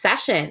of an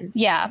obsession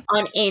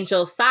on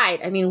Angel's side.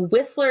 I mean,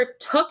 Whistler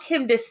took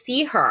him to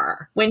see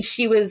her when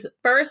she was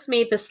first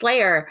made the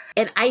Slayer.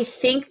 And I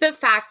think the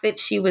fact that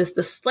she was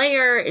the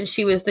Slayer and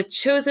she was the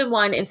chosen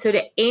one, and so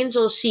to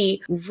Angel,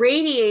 she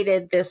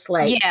radiated this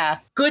like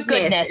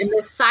goodness and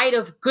this side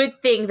of good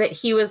thing that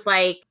he was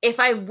like, if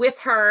I'm with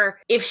her,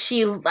 if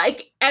she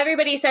like,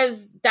 everybody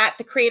says that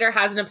the creator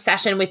has an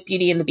obsession with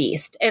Beauty and the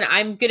Beast. And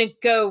I'm going to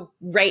go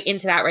right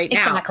into that right now.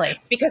 Exactly.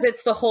 Because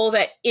it's the whole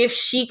that if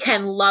she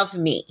can love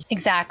me.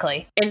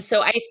 Exactly. And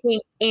so I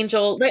think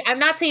Angel, like, I'm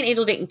not saying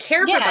Angel didn't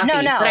care for Buffy,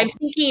 but I'm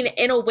thinking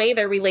in a way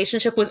their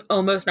relationship was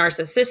almost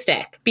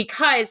narcissistic.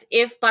 Because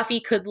if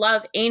Buffy could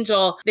love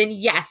Angel, then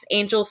yes,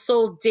 Angel's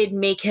soul did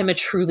make him a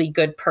truly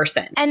good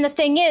person. And the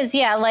thing is,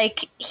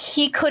 like,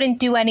 he couldn't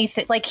do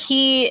anything. Like,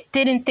 he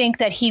didn't think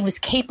that he was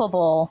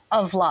capable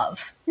of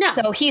love. No.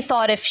 So he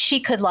thought if she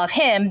could love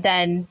him,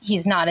 then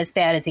he's not as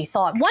bad as he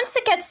thought. Once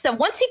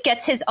he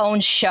gets his own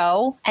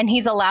show and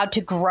he's allowed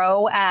to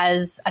grow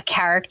as a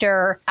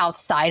character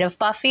outside of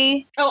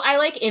Buffy. Oh, I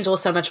like Angel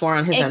so much more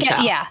on his own show.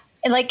 Yeah.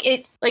 It on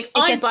gets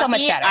Buffy, so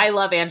much better. I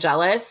love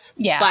Angelus.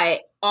 Yeah.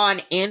 But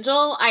on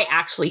Angel, I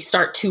actually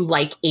start to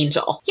like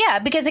Angel. Yeah,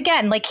 because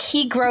again, like,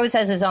 he grows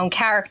as his own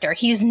character.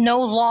 He's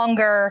no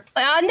longer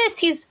on this.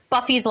 He's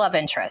Buffy's love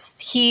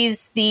interest.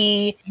 He's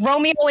the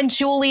Romeo and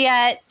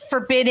Juliet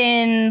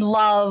forbidden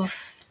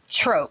love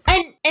trope.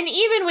 And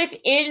even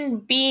within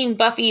being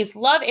Buffy's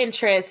love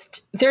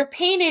interest, they're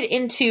painted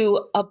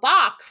into a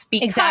box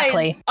because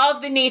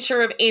of the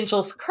nature of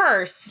Angel's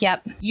curse.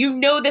 Yep. You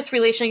know this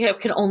relationship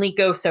can only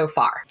go so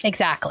far.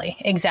 Exactly.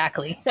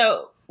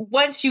 So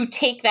once you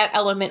take that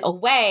element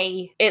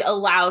away, it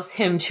allows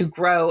him to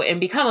grow and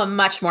become a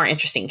much more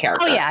interesting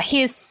character. Oh, yeah.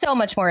 He is so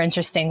much more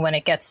interesting when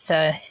it gets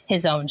to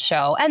his own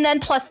show. And then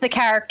plus the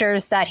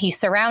characters that he's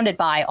surrounded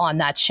by on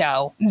that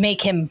show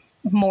make him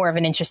more of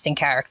an interesting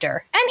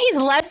character. And he's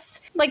less,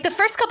 like, the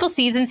first couple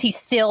seasons, he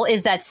still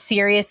is that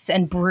serious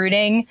and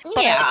brooding. But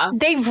like,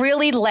 they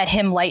really let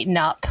him lighten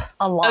up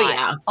a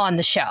lot on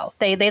the show.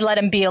 They let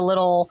him be a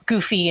little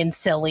goofy and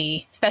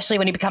silly, especially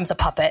when he becomes a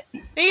puppet.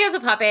 He is a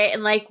puppet,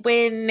 and like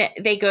when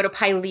they go to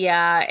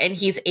Pylea and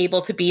he's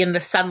able to be in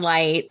the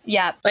sunlight.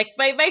 Yeah. Like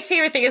my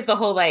favorite thing is the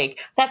whole like,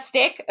 that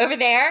stick over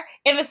there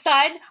in the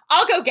sun,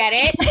 I'll go get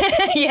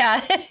it.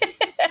 Yeah.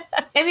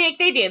 And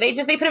they do.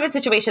 They put him in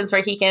situations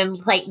where he can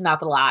lighten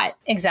up a lot.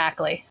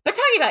 Exactly. But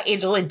talking about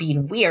Angel and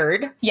being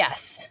weird.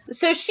 Yes.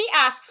 So she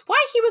asks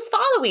why he was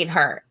following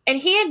her, and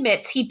he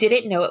admits he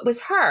didn't know it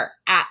was her.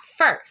 at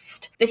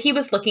first that he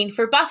was looking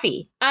for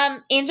Buffy.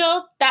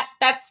 Angel,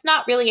 that's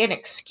not really an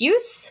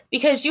excuse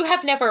because you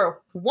have never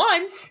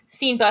once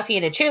seen Buffy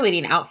in a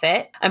cheerleading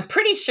outfit. I'm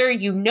pretty sure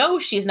you know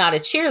she's not a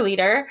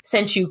cheerleader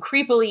since you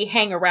creepily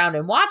hang around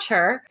and watch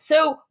her.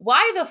 So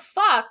why the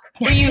fuck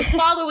were you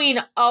following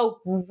a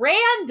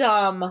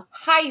random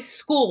high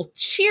school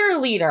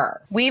cheerleader?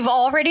 We've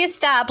already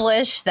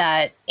established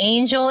that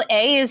Angel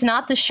A is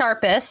not the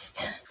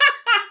sharpest.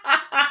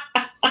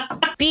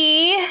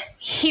 B,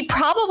 he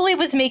probably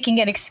was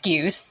making an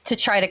excuse to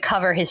try to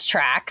cover his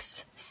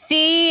tracks.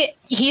 C,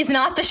 he's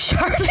not the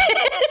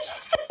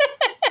sharpest.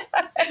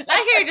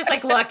 I hear you're just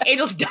like, look,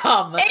 Angel's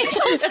dumb. That's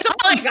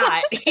all I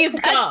got. He's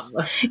dumb.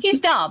 He's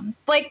dumb.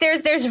 Like,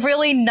 there's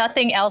really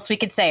nothing else we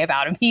could say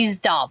about him. He's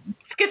dumb.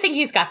 It's a good thing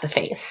he's got the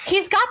face.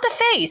 He's got the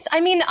face.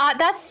 I mean,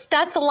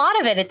 that's a lot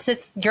of it.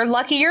 It's you're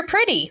lucky you're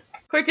pretty.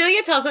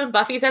 Cordelia tells him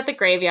Buffy's at the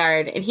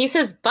graveyard, and he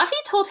says Buffy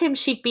told him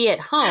she'd be at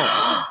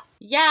home.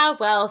 Yeah,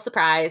 well,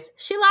 surprise.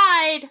 She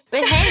lied.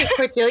 But hey,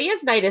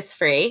 Cordelia's night is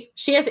free.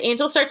 She has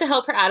Angel start to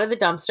help her out of the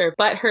dumpster,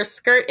 but her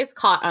skirt is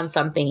caught on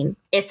something.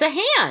 It's a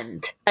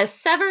hand. A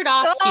severed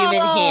off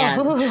human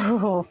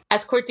hand.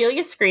 As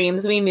Cordelia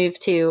screams, we move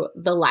to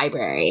the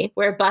library,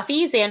 where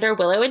Buffy, Xander,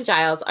 Willow, and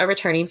Giles are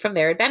returning from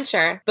their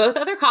adventure. Both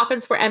other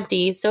coffins were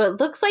empty, so it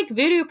looks like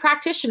Voodoo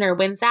Practitioner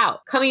wins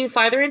out. Coming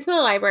farther into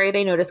the library,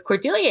 they notice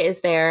Cordelia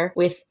is there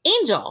with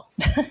Angel.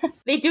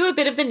 They do a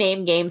bit of the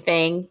name game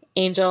thing.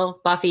 Angel,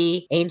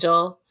 Buffy,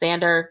 Angel,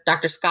 Xander,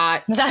 Dr.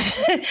 Scott.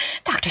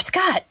 Dr.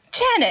 Scott,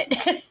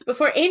 Janet.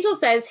 Before Angel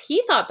says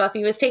he thought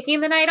Buffy was taking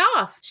the night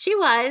off. She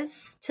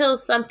was, till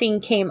something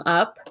came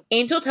up.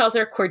 Angel tells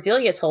her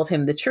Cordelia told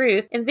him the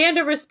truth, and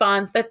Xander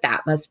responds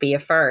that must be a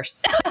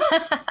first.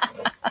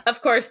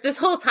 Of course, this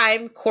whole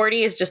time,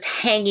 Cordy is just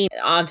hanging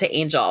on to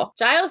Angel.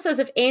 Giles says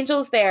if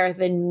Angel's there,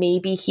 then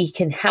maybe he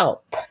can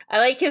help. I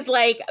like his,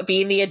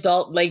 being the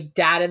adult,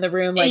 dad in the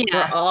room.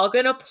 We're all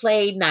gonna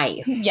play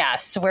nice.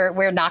 Yes,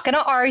 we're not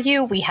gonna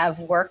argue. We have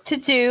work to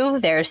do.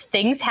 There's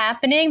things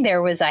happening.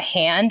 There was a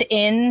hand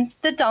in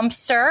the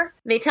dumpster.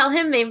 They tell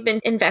him they've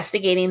been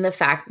investigating the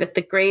fact that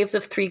the graves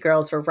of 3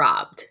 girls were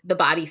robbed, the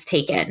bodies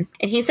taken.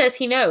 And he says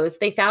he knows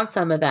they found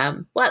some of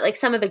them. What,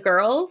 some of the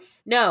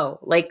girls? No,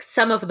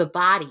 some of the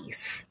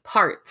bodies,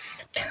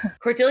 parts.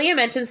 Cordelia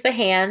mentions the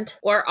hand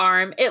or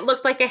arm. It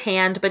looked like a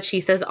hand, but she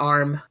says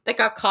arm that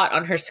got caught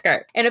on her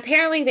skirt. And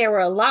apparently there were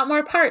a lot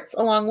more parts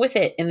along with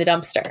it in the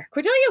dumpster.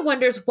 Cordelia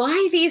wonders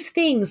why these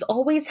things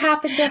always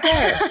happen to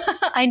her.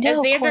 I know. As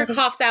Xander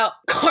coughs out,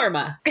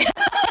 karma.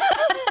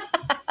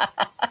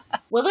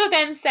 Willow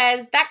then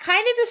says that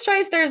kind of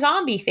destroys their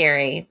zombie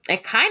theory.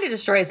 It kind of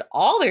destroys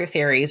all their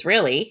theories,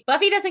 really.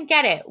 Buffy doesn't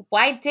get it.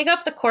 Why dig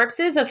up the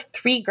corpses of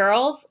 3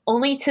 girls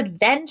only to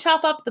then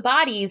chop up the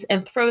bodies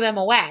and throw them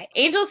away?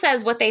 Angel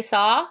says what they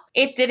saw,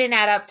 it didn't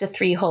add up to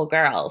 3 whole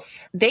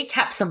girls. They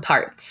kept some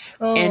parts.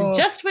 Oh. And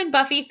just when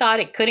Buffy thought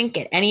it couldn't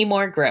get any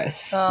more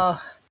gross.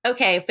 Oh.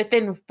 Okay, but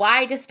then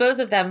why dispose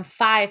of them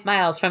 5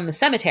 miles from the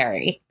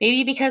cemetery?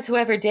 Maybe because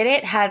whoever did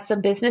it had some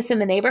business in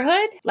the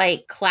neighborhood?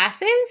 Like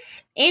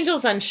classes?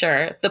 Angel's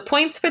unsure. The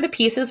points for the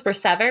pieces were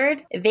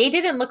severed. They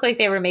didn't look like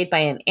they were made by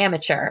an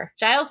amateur.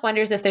 Giles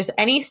wonders if there's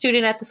any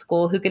student at the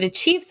school who could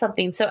achieve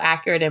something so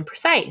accurate and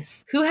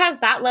precise. Who has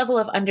that level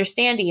of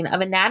understanding of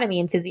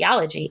anatomy and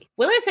physiology?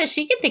 Willow says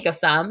she can think of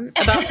some,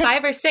 about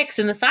 5 or 6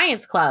 in the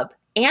science club.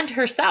 And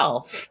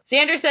herself.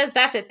 Xander says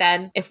that's it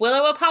then. If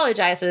Willow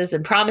apologizes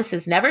and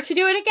promises never to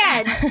do it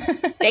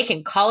again, they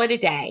can call it a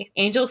day.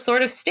 Angel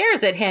sort of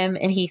stares at him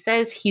and he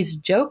says he's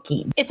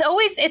joking. It's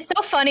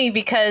so funny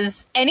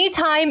because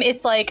anytime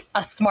it's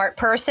a smart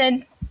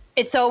person,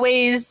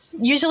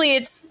 usually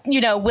it's,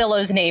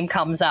 Willow's name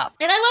comes up.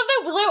 And I love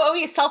that Willow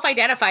always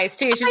self-identifies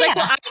too. She's like,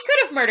 well, I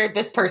could have murdered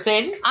this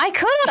person. I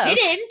could have.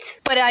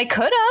 Didn't. But I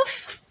could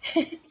have.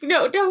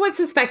 No one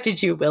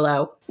suspected you,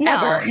 Willow.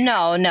 Ever.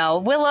 No.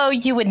 Willow,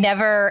 you would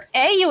never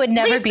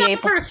be able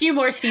for a few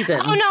more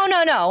seasons.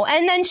 Oh, no.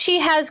 And then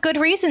she has good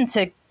reason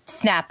to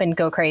snap and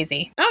go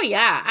crazy. Oh,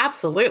 yeah,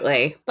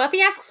 absolutely.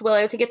 Buffy asks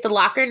Willow to get the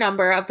locker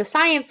number of the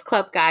science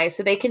club guys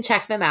so they can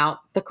check them out.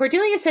 But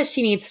Cordelia says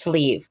she needs to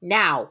leave.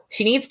 Now.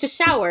 She needs to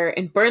shower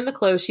and burn the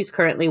clothes she's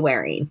currently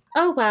wearing.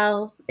 Oh,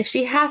 well, if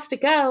she has to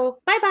go,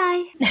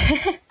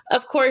 bye-bye.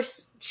 Of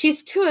course,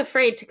 she's too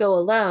afraid to go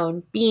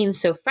alone, being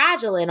so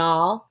fragile and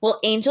all. Will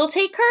Angel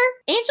take her?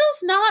 Angel's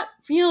not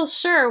real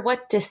sure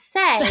what to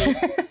say,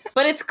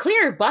 but it's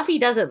clear Buffy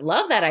doesn't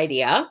love that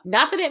idea.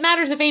 Not that it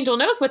matters if Angel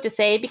knows what to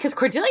say, because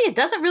Cordelia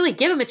doesn't really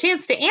give him a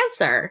chance to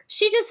answer.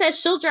 She just says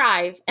she'll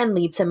drive and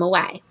leads him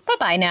away.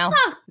 Bye-bye now.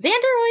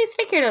 Xander always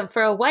figured him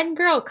for a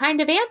one-girl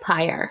kind of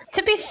vampire.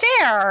 To be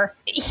fair,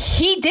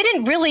 he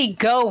didn't really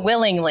go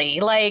willingly.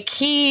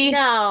 He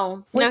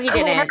was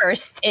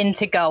coerced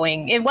into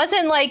going. It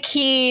wasn't like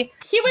he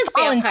was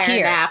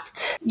vampire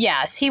napped.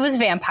 Yes, he was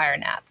vampire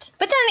napped.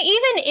 But then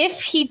even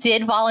if he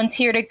did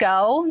volunteer to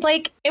go,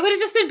 it would have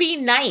just been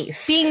being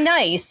nice. Being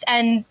nice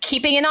and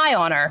keeping an eye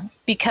on her.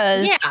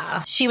 because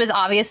she was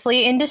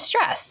obviously in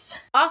distress.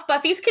 Off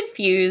Buffy's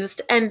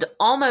confused and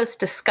almost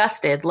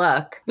disgusted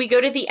look, we go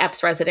to the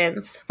Epps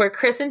residence, where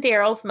Chris and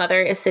Daryl's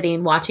mother is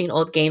sitting watching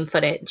old game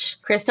footage.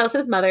 Chris tells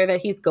his mother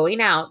that he's going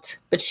out,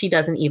 but she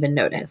doesn't even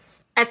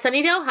notice. At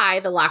Sunnydale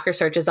High, the locker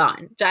search is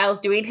on. Giles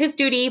doing his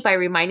duty by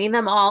reminding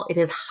them all it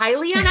is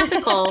highly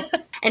unethical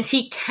and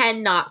he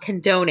cannot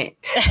condone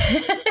it.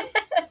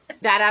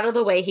 That out of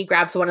the way, he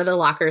grabs one of the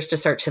lockers to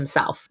search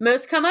himself.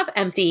 Most come up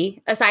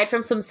empty, aside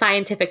from some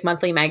scientific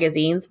monthly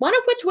magazines, one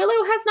of which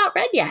Willow has not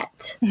read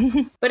yet.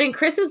 But in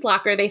Chris's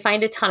locker, they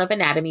find a ton of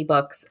anatomy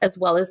books, as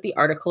well as the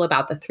article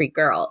about the 3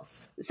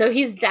 girls. So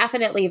he's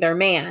definitely their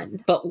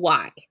man. But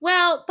why?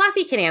 Well,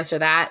 Buffy can answer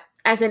that.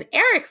 As in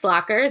Eric's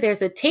locker,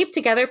 there's a taped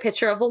together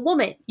picture of a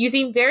woman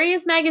using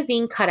various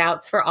magazine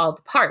cutouts for all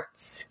the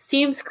parts.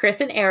 Seems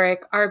Chris and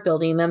Eric are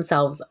building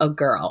themselves a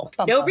girl.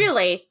 No,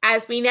 really.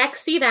 As we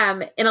next see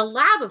them in a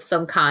lab of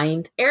some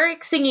kind,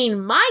 Eric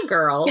singing My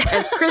Girl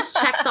as Chris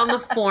checks on the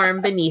form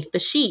beneath the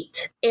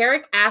sheet.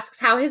 Eric asks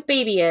how his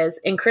baby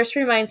is, and Chris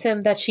reminds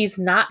him that she's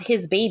not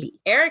his baby.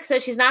 Eric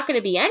says she's not going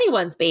to be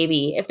anyone's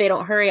baby if they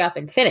don't hurry up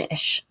and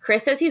finish.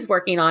 Chris says he's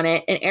working on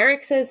it, and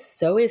Eric says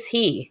so is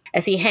he,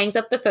 as he hangs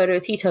up the photos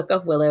he took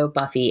of Willow,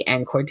 Buffy,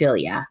 and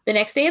Cordelia. The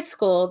next day at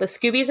school, the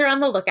Scoobies are on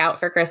the lookout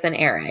for Chris and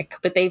Eric,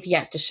 but they've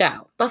yet to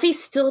show. Buffy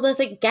still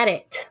doesn't get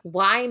it.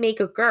 Why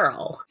make a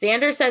girl?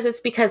 Xander says it's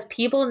because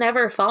people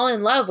never fall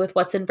in love with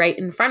what's right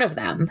in front of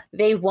them.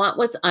 They want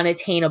what's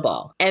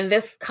unattainable. And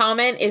this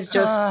comment is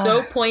just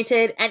so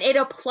pointed, and it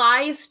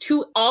applies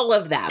to all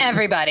of them.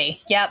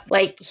 Everybody. Yep.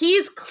 Like,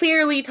 he's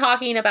clearly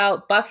talking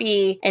about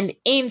Buffy and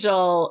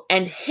Angel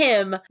and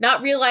him,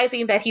 not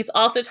realizing that he's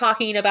also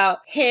talking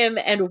about him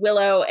and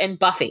Willow and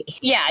Buffy.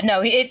 Yeah,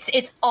 no,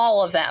 it's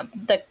all of them.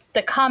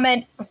 The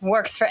comment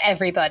works for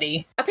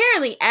everybody.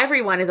 Apparently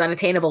everyone is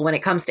unattainable when it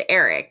comes to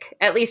Eric,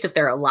 at least if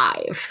they're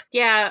alive.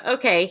 Yeah,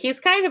 okay, he's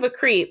kind of a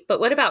creep, but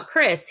what about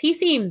Chris? He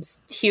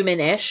seems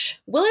human-ish.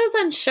 Willow's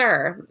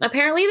unsure.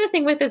 Apparently the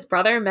thing with his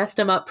brother messed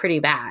him up pretty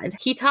bad.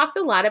 He talked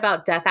a lot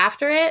about death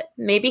after it.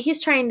 Maybe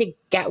he's trying to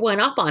get one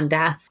up on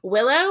death.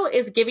 Willow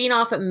is giving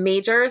off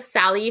major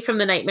Sally from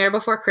the Nightmare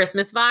Before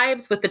Christmas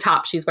vibes with the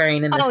top she's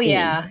wearing in the scene.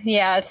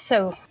 Yeah, it's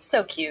so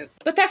cute.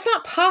 But that's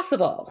not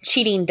possible.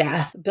 Cheating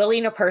death,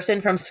 building a person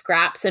from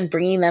scraps and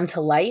bringing them to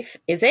life,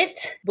 is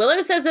it?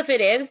 Willow says if it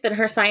is, then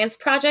her science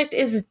project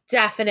is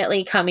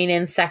definitely coming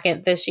in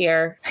second this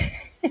year.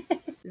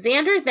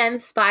 Xander then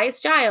spies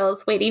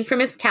Giles waiting from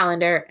his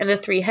calendar, and the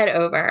 3 head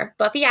over.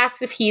 Buffy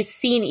asks if he's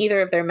seen either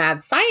of their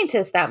mad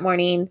scientists that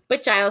morning,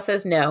 but Giles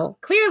says no.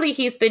 Clearly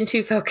he's been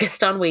too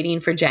focused on waiting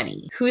for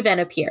Jenny, who then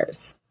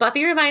appears.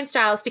 Buffy reminds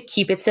Giles to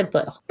keep it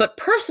simple, but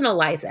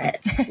personalize it.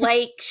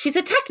 Like, she's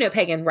a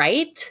techno-pagan,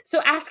 right?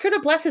 So ask her to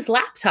bless his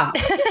laptop.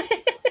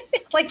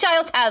 Like,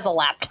 Giles has a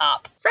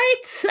laptop.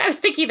 Right? I was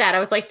thinking that. I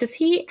was like, does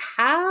he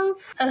have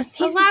a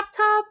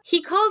laptop?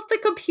 He calls the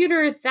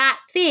computer that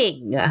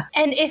thing.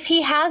 And if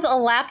he has a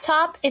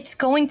laptop, it's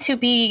going to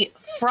be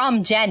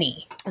from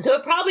Jenny. So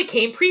it probably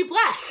came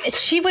pre-blessed.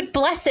 She would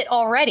bless it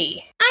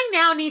already. I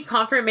now need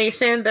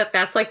confirmation that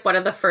that's like one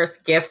of the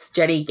first gifts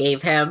Jenny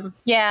gave him.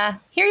 Yeah.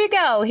 Here you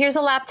go. Here's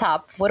a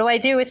laptop. What do I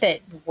do with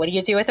it? What do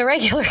you do with a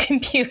regular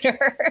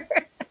computer?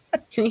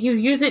 You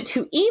use it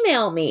to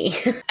email me.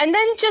 And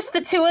then just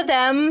the 2 of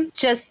them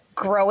just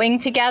growing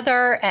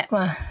together.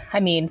 I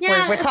mean,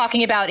 yes. we're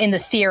talking about in the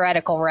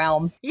theoretical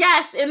realm.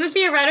 Yes, in the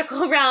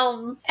theoretical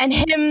realm. And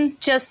him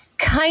just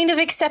kind of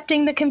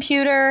accepting the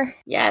computer.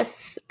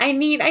 Yes. I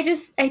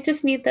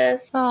just need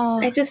this. Oh.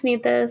 I just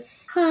need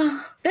this.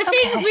 The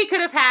things we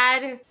could have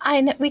had.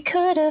 We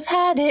could have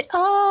had it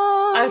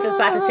all. I was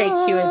about to say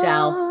cue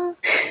Adele.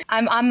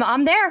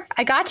 I'm there.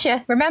 I got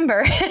you.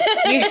 Remember.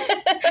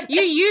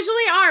 You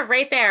usually are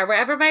right there.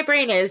 Wherever my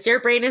brain is, your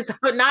brain is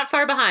not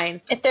far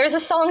behind. If there's a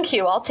song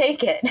cue, I'll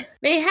take it.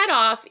 They head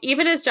off,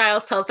 even as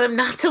Giles tells them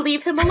not to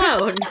leave him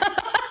alone.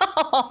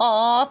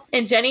 Aww.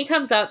 And Jenny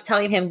comes up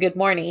telling him good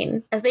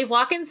morning. As they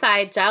walk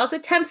inside, Giles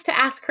attempts to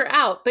ask her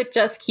out, but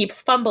just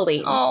keeps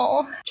fumbling.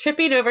 Oh.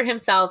 Tripping over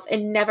himself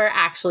and never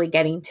actually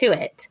getting to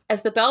it.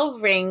 As the bell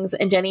rings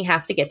and Jenny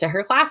has to get to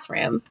her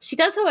classroom. She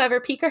does, however,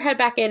 peek her head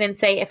back in and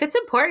say if it's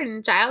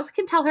important, Giles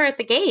can tell her at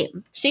the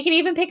game. She can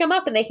even pick him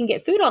up and they can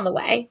get food on the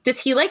way.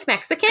 Does he like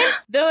Mexican?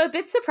 Though a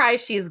bit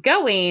surprised she's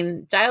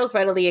going, Giles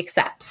readily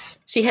accepts.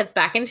 She heads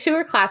back into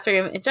her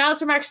classroom and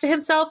Giles remarks to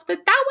himself that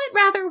went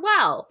rather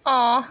well.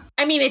 Aw.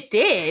 I mean, it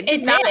did.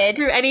 It Not did.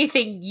 through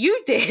anything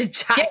you did,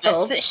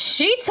 Giles. Yes,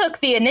 she took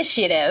the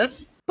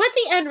initiative. But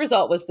the end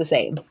result was the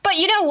same. But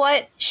you know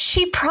what?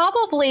 She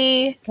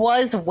probably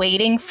was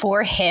waiting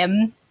for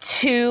him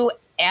to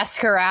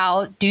ask her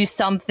out, do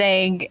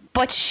something,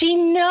 but she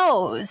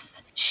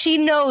knows she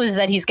knows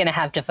that he's going to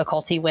have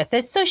difficulty with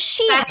it, so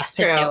she has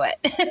to do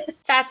it.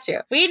 That's true.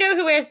 We know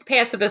who wears the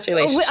pants in this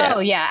relationship. Oh,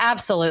 yeah,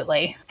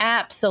 absolutely.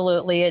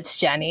 Absolutely, it's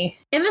Jenny.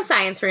 In the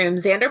science room,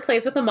 Xander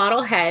plays with a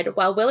model head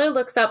while Willow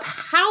looks up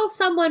how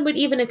someone would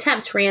even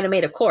attempt to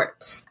reanimate a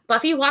corpse.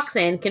 Buffy walks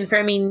in,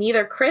 confirming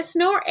neither Chris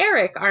nor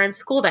Eric are in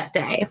school that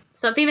day,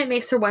 something that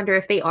makes her wonder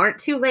if they aren't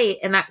too late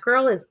and that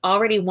girl is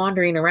already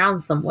wandering around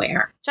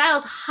somewhere.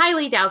 Giles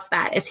highly doubts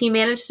that, as he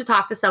managed to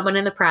talk to someone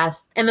in the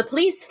press, and the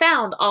police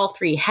found all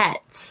 3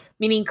 heads,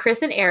 meaning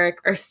Chris and Eric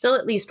are still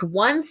at least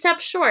one step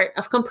short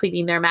of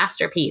completing their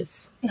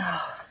masterpiece.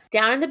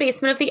 Down in the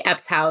basement of the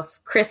Epps house,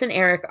 Chris and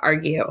Eric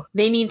argue.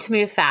 They need to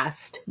move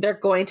fast. They're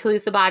going to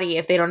lose the body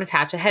if they don't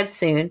attach a head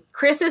soon.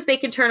 Chris says they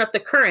can turn up the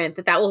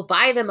current, that will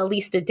buy them at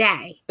least a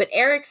day. But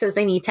Eric says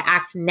they need to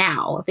act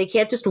now. They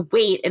can't just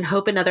wait and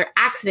hope another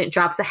accident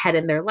drops a head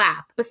in their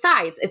lap.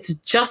 Besides, it's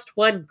just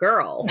one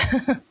girl.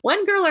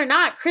 One girl or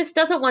not, Chris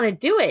doesn't want to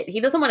do it.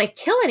 He doesn't want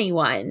to kill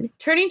anyone.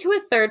 Turning to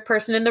a third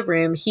person in the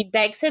room, he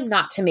begs him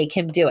not to make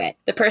him do it.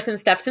 The person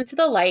steps into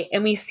the light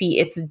and we see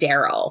it's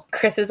Daryl,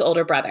 Chris's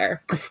older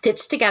brother,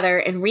 stitched together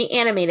and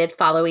reanimated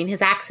following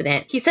his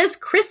accident. He says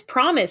Chris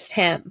promised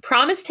him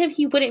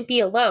he wouldn't be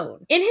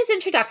alone. In his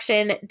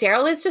introduction,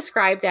 Daryl is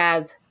described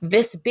as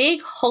this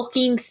big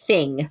hulking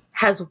thing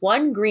has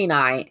one green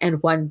eye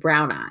and one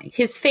brown eye.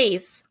 His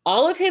face,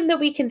 all of him that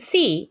we can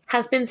see,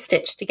 has been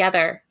stitched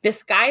together.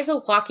 This guy's a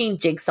walking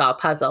jigsaw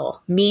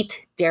puzzle.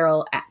 Meet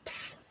Daryl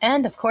Epps.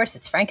 And of course,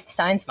 it's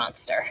Frankenstein's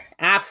monster.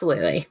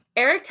 Absolutely.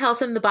 Eric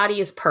tells him the body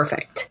is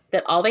perfect,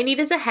 that all they need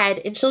is a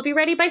head and she'll be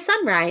ready by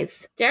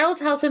sunrise. Daryl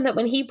tells him that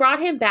when he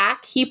brought him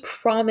back, he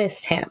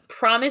promised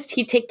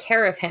he'd take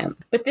care of him.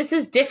 But this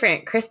is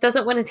different. Chris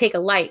doesn't want to take a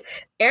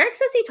life. Eric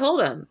says he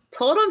told him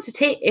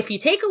if you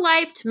take a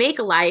life to make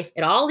a life,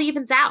 it all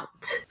evens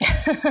out.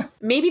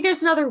 Maybe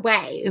there's another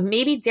way.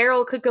 Maybe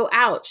Daryl could go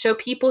out, show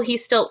people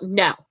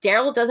no.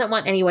 Daryl doesn't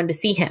want anyone to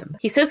see him.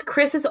 He says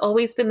Chris has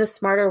always been the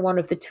smarter one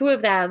of the 2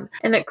 of them,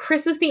 and that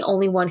Chris is the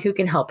only one who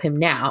can help him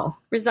now.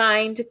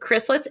 Resigned,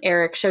 Chris lets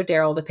Eric show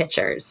Daryl the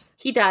pictures.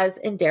 He does,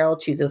 and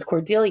Daryl chooses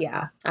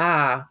Cordelia.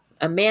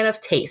 A man of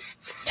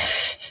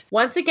tastes.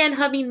 Once again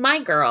humming My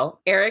Girl,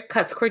 Eric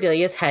cuts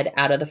Cordelia's head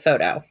out of the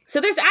photo. So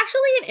there's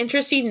actually an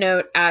interesting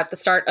note at the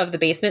start of the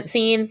basement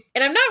scene,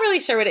 and I'm not really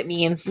sure what it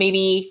means.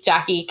 Maybe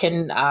Jackie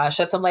can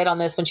shed some light on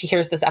this when she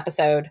hears this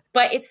episode.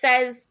 But it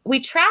says, we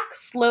track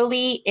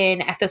slowly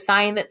in at the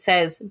sign that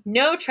says,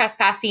 no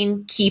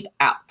trespassing, keep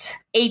out.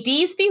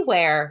 ADs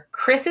beware,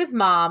 Chris's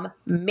mom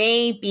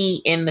may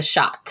be in the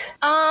shot.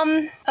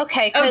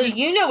 Okay. Oh, do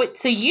you know it?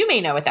 So you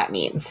may know what that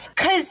means.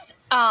 Because,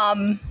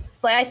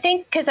 I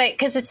think because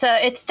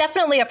it's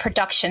definitely a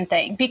production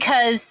thing,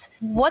 because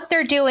what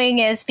they're doing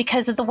is,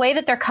 because of the way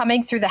that they're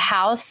coming through the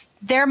house,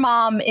 their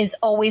mom is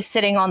always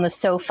sitting on the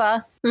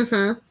sofa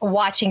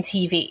watching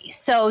TV.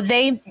 So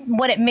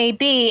what it may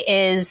be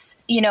is,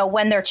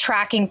 when they're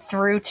tracking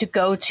through to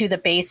go to the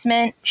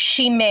basement,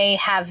 she may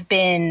have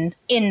been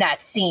in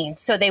that scene.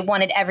 So they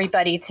wanted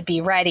everybody to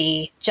be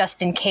ready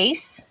just in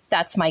case.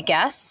 That's my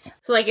guess.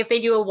 So if they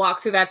do a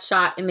walk through that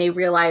shot and they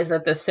realize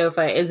that the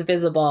sofa is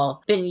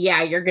visible, then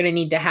you're going to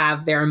need to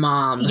have their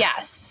mom.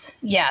 Yes.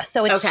 Yeah.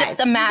 So it's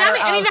just a matter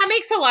of... that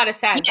makes a lot of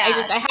sense. Yeah.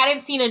 I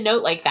hadn't seen a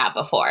note like that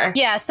before.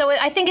 Yeah. So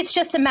I think it's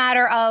just a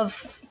matter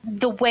of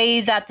the way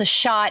that the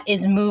shot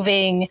is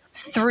moving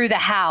through the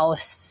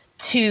house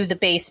to the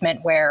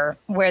basement where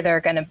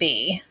they're going to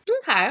be.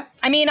 Okay.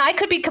 I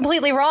could be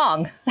completely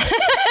wrong.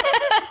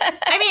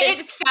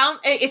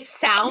 It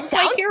sounds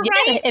like you're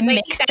right. It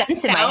makes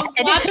sense in my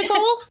head.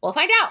 Logical. We'll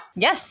find out.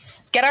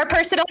 Yes. Get our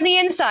person on the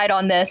inside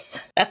on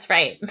this. That's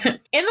right.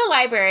 In the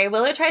library,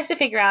 Willow tries to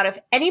figure out if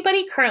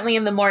anybody currently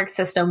in the morgue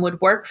system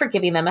would work for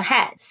giving them a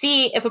head.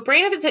 See, if a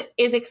brain of it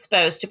is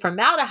exposed to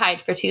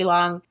formaldehyde for too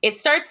long, it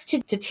starts to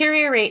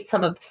deteriorate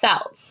some of the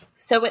cells.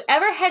 So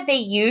whatever head they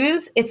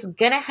use, it's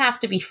going to have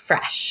to be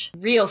fresh.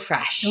 Real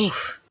fresh.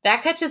 Oof.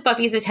 That catches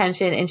Buffy's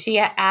attention, and she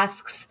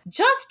asks,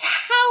 just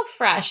how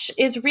fresh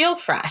is real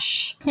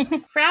fresh?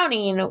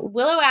 Frowning,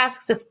 Willow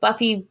asks if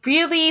Buffy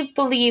really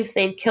believes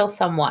they'd kill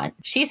someone.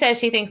 She says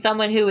she thinks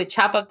someone who would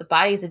chop up the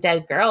bodies of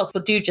dead girls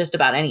will do just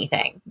about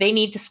anything. They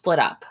need to split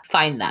up.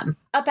 Find them.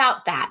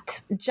 About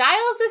that,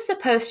 Giles is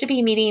supposed to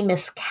be meeting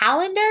Miss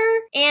Calendar,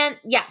 and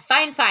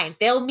fine.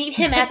 They'll meet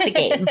him at the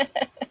game.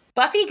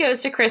 Buffy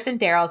goes to Chris and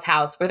Daryl's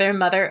house where their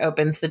mother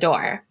opens the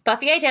door.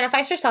 Buffy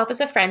identifies herself as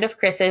a friend of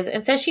Chris's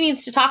and says she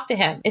needs to talk to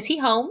him. Is he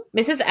home?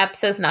 Mrs. Epps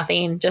says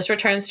nothing, just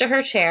returns to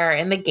her chair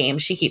and the game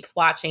she keeps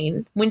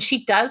watching. When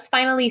she does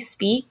finally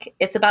speak,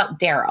 it's about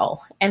Daryl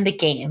and the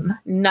game,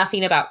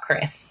 nothing about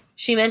Chris.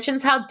 She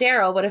mentions how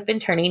Daryl would have been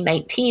turning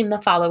 19 the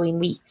following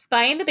week.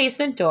 Spying the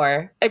basement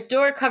door, a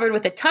door covered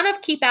with a ton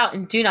of keep out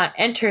and do not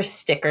enter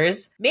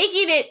stickers,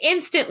 making it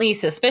instantly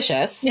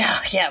suspicious.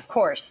 Yeah, of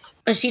course.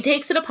 She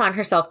takes it upon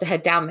herself to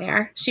head down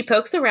there. She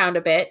pokes around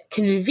a bit,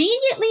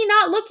 conveniently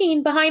not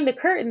looking behind the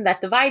curtain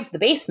that divides the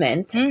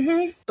basement,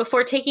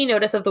 before taking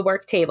notice of the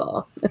work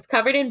table. It's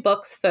covered in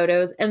books,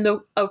 photos, and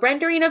a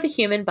rendering of a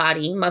human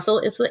body,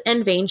 muscle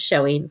and veins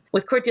showing,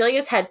 with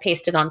Cordelia's head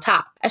pasted on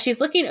top. As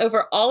she's looking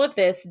over all of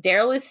this,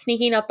 Daryl is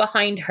sneaking up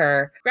behind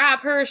her,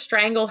 grab her,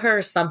 strangle her,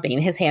 or something.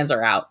 His hands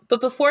are out.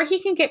 But before he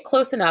can get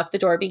close enough, the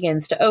door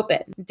begins to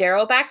open.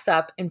 Daryl backs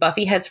up, and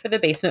Buffy heads for the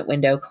basement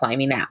window,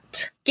 climbing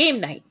out.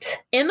 Game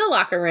night. In the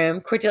locker room,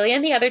 Cordelia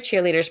and the other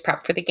cheerleaders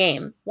prep for the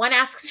game. One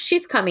asks if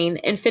she's coming,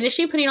 and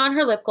finishing putting on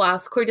her lip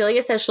gloss,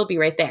 Cordelia says she'll be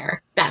right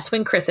there. That's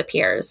when Chris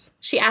appears.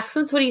 She asks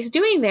him what he's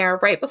doing there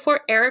right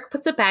before Eric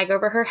puts a bag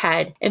over her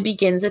head and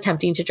begins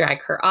attempting to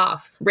drag her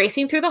off.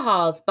 Racing through the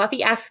halls,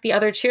 Buffy asks the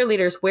other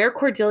cheerleaders where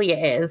Cordelia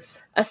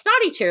is. A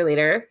snotty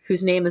cheerleader,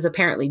 whose name is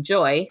apparently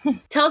Joy,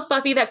 tells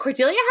Buffy that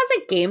Cordelia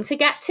has a game to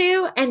get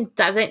to and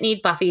doesn't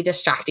need Buffy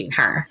distracting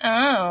her.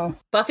 Oh.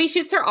 Buffy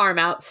shoots her arm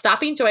out,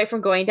 stopping Joy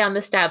from going down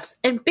the steps,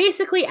 and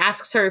basically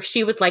asks her if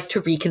she would like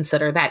to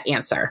reconsider that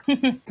answer.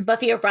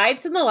 Buffy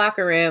arrives in the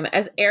locker room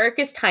as Eric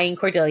is tying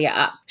Cordelia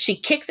up. She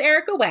kicks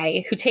Eric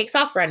away, who takes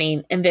off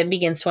running, and then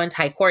begins to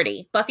untie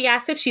Cordy. Buffy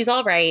asks if she's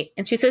all right,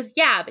 and she says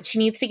yeah, but she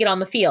needs to get on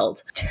the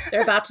field.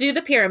 They're about to do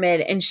the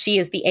pyramid, and she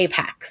is the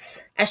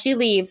apex. As she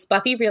leaves,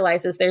 Buffy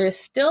realizes there is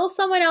still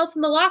someone else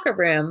in the locker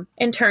room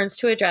and turns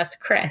to address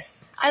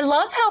Chris. I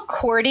love how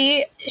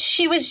Cordy,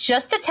 she was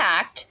just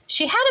attacked.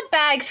 She had a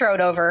bag thrown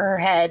over her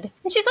head.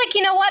 And she's like,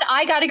 you know what?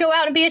 I got to go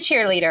out and be a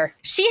cheerleader.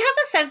 She has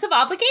a sense of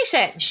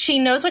obligation. She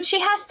knows what she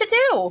has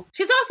to do.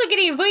 She's also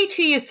getting way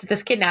too used to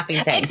this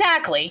kidnapping thing.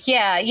 Exactly.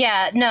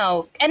 Yeah,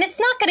 no. And it's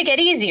not going to get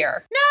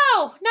easier.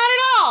 No, not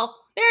at all.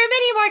 There are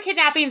many more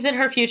kidnappings in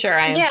her future,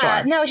 I am sure.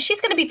 Yeah, no, she's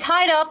going to be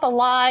tied up a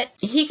lot.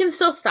 He can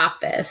still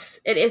stop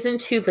this. It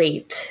isn't too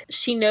late.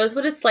 She knows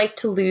what it's like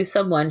to lose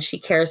someone she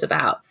cares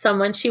about,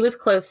 someone she was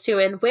close to,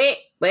 and wait.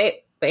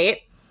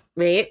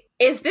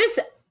 Is this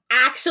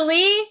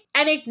actually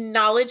an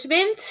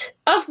acknowledgement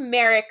of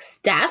Merrick's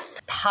death?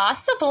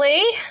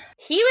 Possibly.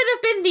 He would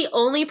have been the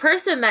only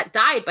person that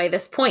died by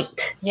this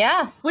point.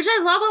 Yeah. Which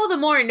I love all the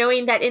more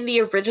knowing that in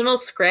the original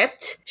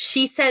script,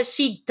 she says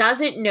she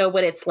doesn't know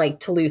what it's like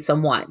to lose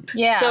someone.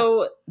 Yeah.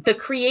 So the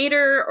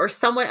creator or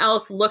someone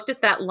else looked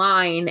at that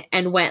line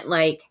and went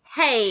like,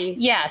 hey,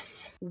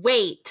 yes,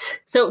 wait.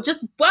 So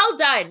just well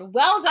done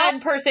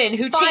person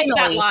who changed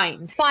that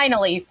line.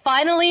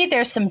 Finally,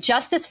 there's some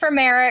justice for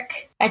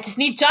Merrick. I just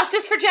need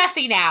justice for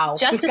Jesse now.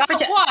 Justice for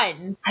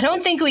one. I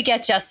don't think we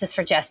get justice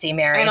for Jesse,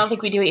 Mary. I don't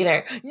think we do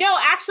either. No,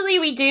 actually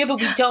we do, but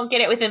we don't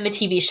get it within the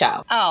TV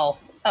show. Oh,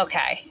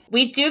 okay.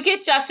 We do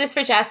get justice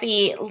for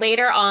Jesse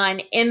later on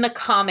in the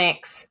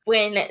comics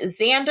when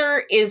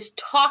Xander is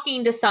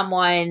talking to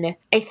someone.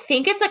 I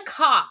think it's a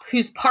cop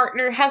whose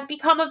partner has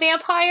become a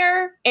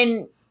vampire,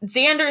 and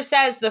Xander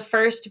says the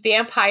first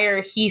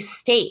vampire he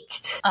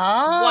staked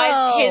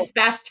was his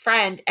best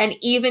friend, and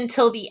even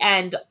till the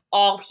end,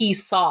 all he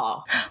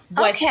saw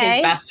was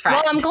his best friend.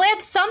 Well, I'm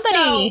glad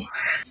somebody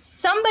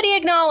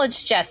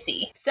acknowledged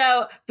Jesse.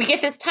 So we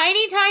get this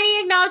tiny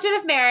acknowledgement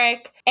of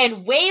Merrick,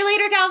 and way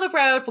later down the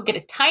road, we'll get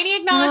a tiny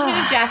acknowledgement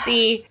of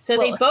Jesse. So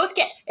they both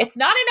get, it's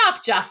not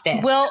enough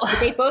justice, but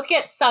they both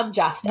get some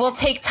justice. We'll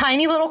take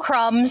tiny little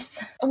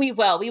crumbs. We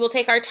will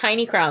take our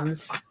tiny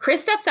crumbs.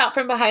 Chris steps out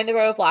from behind the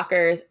row of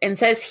lockers and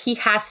says he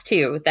has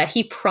to, that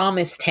he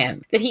promised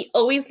him, that he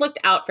always looked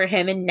out for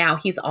him and now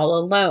he's all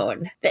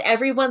alone, that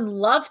everyone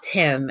loved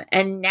him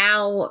and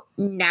now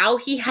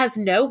he has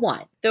no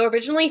one. Though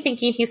originally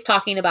thinking he's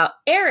talking about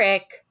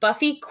Eric,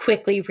 Buffy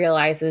quickly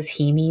realizes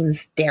he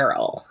means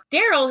Daryl.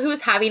 Daryl, who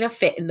is having a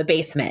fit in the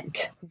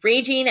basement,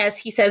 raging as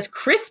he says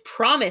Chris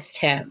promised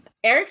him.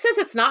 Eric says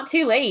it's not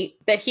too late,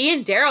 that he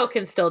and Daryl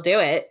can still do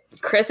it.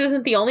 Chris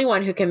isn't the only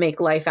one who can make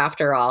life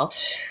after all.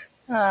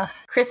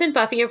 Chris and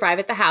Buffy arrive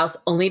at the house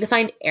only to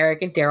find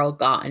Eric and Daryl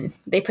gone.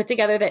 They put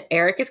together that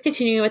Eric is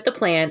continuing with the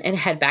plan and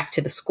head back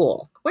to the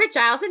school, where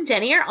Giles and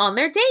Jenny are on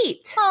their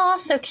date. Aw,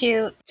 so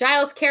cute.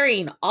 Giles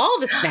carrying all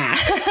the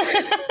snacks.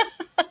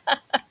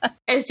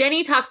 As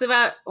Jenny talks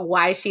about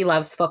why she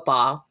loves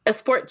football, a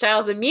sport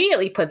Giles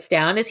immediately puts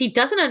down as he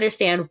doesn't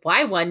understand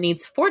why one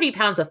needs 40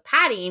 pounds of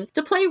padding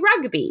to play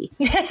rugby.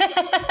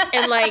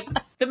 And like,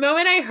 the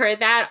moment I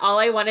heard that, all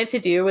I wanted to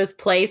do was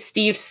play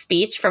Steve's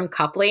speech from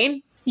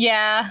Coupling.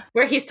 Yeah.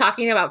 Where he's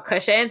talking about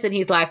cushions and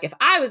he's like, if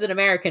I was an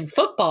American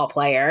football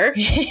player.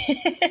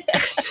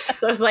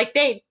 So I was like,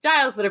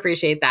 Giles would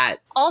appreciate that.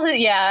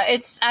 I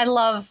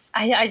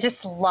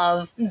just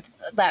love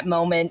that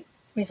moment.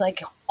 He's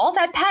like, all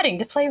that padding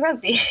to play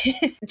rugby.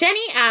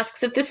 Jenny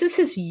asks if this is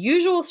his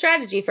usual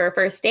strategy for a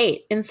first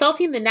date,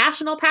 insulting the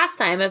national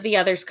pastime of the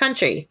other's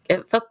country.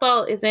 If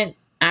football isn't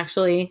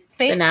actually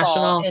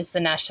Baseball is the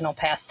national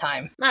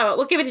pastime. Oh,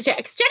 we'll give it to Jenny,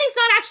 because Jenny's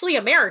not actually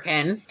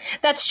American.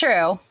 That's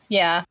true.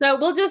 Yeah. So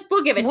we'll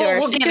give it to her.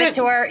 We'll give it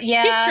to her.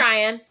 Yeah. She's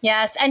trying.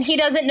 Yes. And he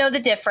doesn't know the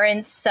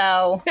difference.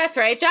 So that's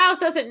right. Giles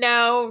doesn't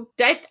know.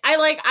 I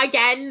like,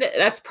 again,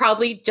 that's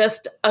probably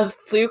just a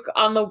fluke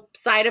on the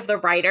side of the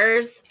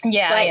writers.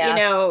 Yeah. But,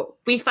 you know,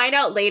 we find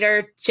out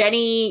later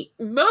Jenny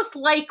most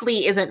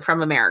likely isn't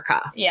from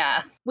America.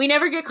 Yeah. We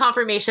never get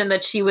confirmation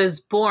that she was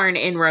born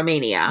in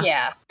Romania.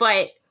 Yeah.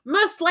 But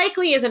most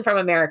likely isn't from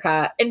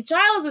America, and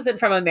Giles isn't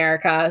from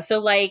America, so,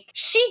 like,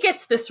 she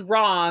gets this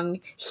wrong.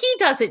 He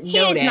doesn't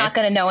notice. He's not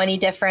going to know any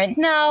different.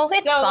 No,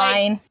 it's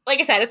fine. Like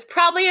I said, it's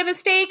probably a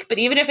mistake, but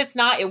even if it's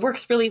not, it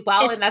works really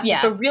well, and that's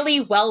just a really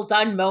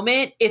well-done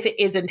moment if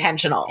it is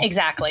intentional.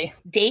 Exactly.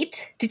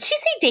 Date? Did she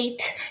say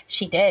date?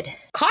 She did.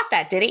 Caught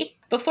that, did he?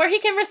 Before he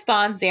can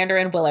respond, Xander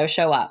and Willow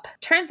show up.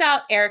 Turns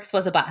out Eric's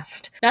was a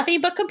bust.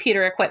 Nothing but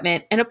computer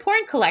equipment and a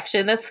porn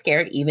collection that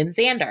scared even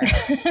Xander.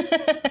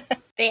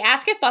 They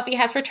ask if Buffy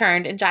has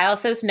returned, and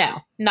Giles says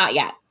no, not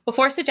yet,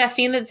 before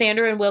suggesting that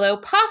Xander and Willow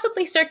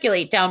possibly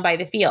circulate down by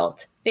the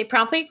field. They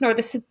promptly ignore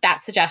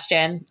that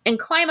suggestion and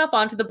climb up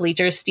onto the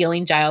bleachers,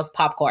 stealing Giles'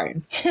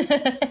 popcorn.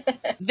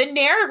 The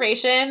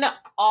narration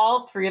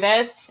all through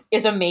this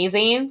is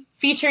amazing,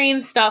 featuring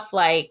stuff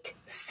like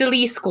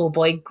silly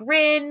schoolboy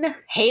grin,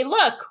 hey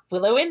look,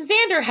 Willow and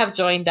Xander have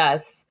joined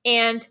us,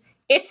 and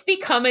it's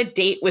become a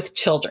date with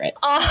children.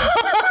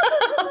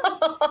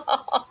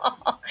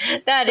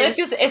 That is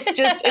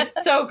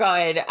it's so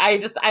good.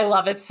 I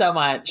love it so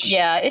much.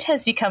 Yeah, it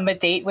has become a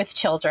date with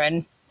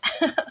children.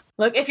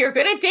 Look, if you're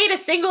going to date a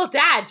single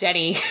dad,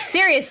 Jenny.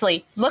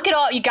 Seriously, look at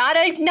all. You got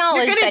to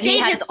acknowledge that he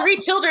has 3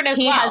 children as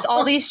well. He has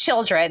all these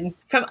children.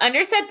 From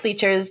under said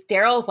bleachers,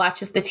 Daryl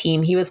watches the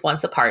team he was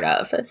once a part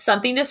of.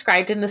 Something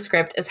described in the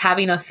script as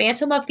having a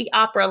Phantom of the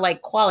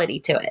Opera-like quality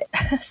to it.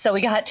 So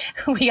we got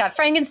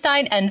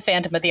Frankenstein and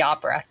Phantom of the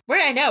Opera.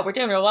 I know, we're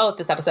doing real well with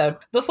this episode.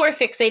 Before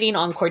fixating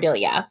on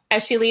Cordelia.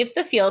 As she leaves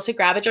the field to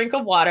grab a drink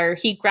of water,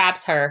 he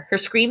grabs her, her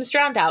screams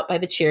drowned out by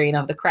the cheering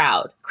of the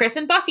crowd. Chris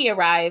and Buffy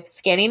arrive,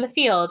 scanning the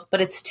field, but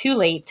it's too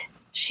late.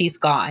 She's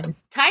gone.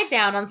 Tied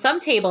down on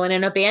some table in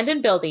an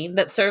abandoned building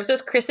that serves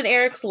as Chris and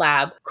Eric's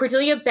lab,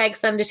 Cordelia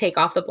begs them to take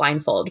off the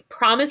blindfold,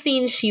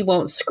 promising she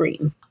won't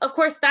scream. Of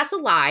course, that's a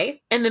lie,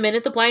 and the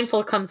minute the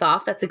blindfold comes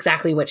off, that's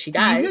exactly what she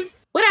does.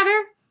 Mm-hmm.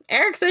 Whatever.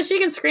 Eric says she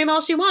can scream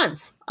all she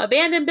wants.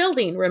 Abandoned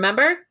building,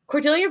 remember?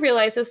 Cordelia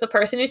realizes the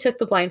person who took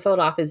the blindfold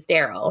off is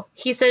Daryl.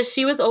 He says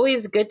she was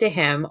always good to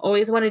him,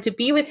 always wanted to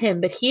be with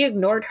him, but he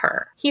ignored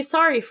her. He's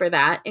sorry for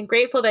that and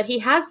grateful that he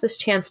has this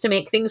chance to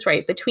make things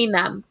right between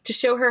them, to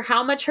show her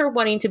how much her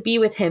wanting to be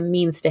with him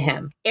means to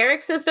him.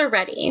 Eric says they're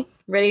ready.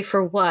 Ready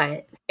for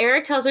what?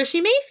 Eric tells her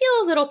she may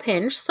feel a little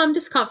pinch, some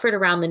discomfort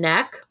around the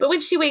neck, but when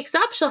she wakes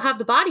up, she'll have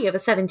the body of a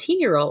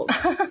 17-year-old.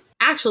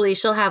 Actually,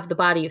 she'll have the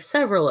body of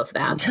several of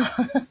them.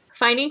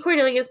 Finding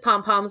Cordelia's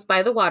pom-poms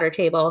by the water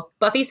table,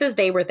 Buffy says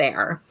they were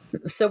there.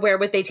 So where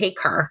would they take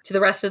her? To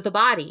the rest of the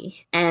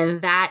body.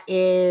 And that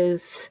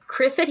is...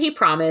 Chris said he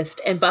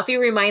promised, and Buffy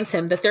reminds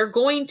him that they're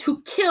going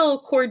to kill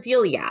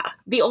Cordelia.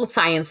 The old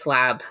science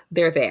lab.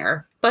 They're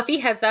there. Buffy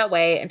heads that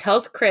way and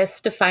tells Chris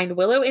to find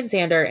Willow and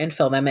Xander and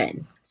fill them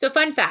in. So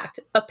fun fact,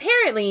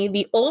 apparently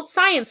the old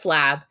science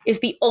lab is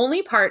the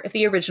only part of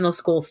the original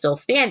school still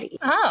standing.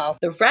 Oh.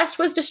 The rest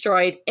was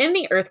destroyed in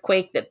the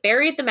earthquake that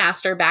buried the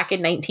master back in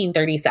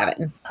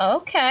 1937.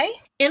 Okay.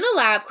 In the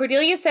lab,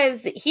 Cordelia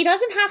says he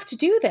doesn't have to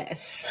do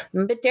this,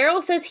 but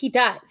Daryl says he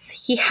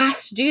does. He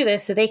has to do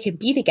this so they can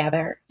be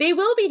together. They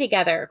will be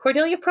together.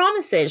 Cordelia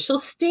promises she'll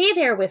stay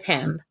there with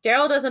him.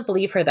 Daryl doesn't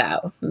believe her,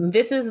 though.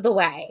 This is the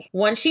way.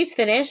 Once she's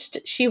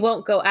finished, she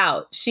won't go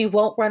out. She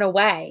won't run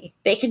away.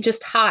 They can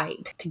just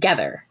hide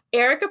together.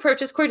 Eric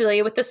approaches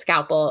Cordelia with the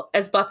scalpel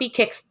as Buffy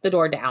kicks the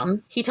door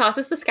down. He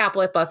tosses the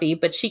scalpel at Buffy,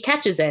 but she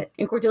catches it,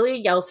 and Cordelia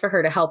yells for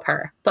her to help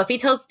her. Buffy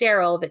tells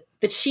Daryl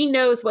that she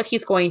knows what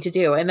he's going to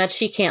do and that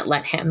she can't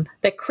let him,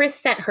 that Chris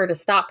sent her to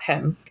stop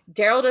him.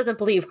 Daryl doesn't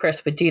believe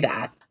Chris would do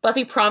that.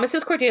 Buffy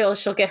promises Cordelia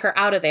she'll get her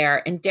out of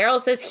there, and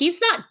Daryl says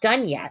he's not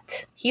done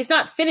yet. He's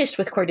not finished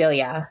with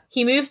Cordelia.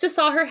 He moves to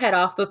saw her head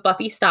off, but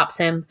Buffy stops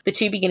him, the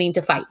two beginning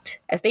to fight.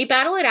 As they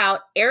battle it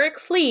out, Eric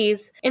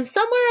flees, and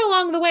somewhere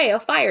along the way, a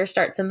fire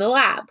starts in the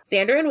lab.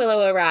 Xander and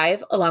Willow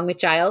arrive, along with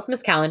Giles,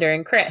 Miss Calendar,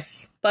 and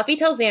Chris. Buffy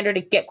tells Xander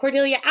to get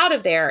Cordelia out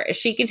of there as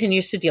she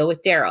continues to deal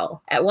with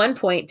Daryl. At one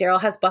point,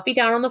 Daryl has Buffy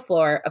down on the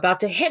floor,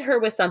 about to hit her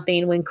with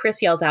something when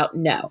Chris yells out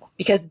no,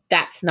 because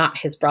that's not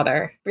his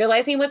brother.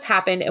 Realizing what's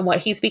happened and what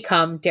he's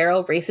become,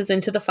 Daryl races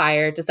into the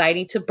fire,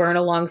 deciding to burn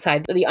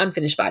alongside the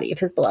unfinished body of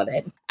his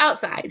beloved.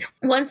 Outside.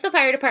 Once the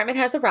fire department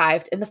has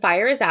arrived and the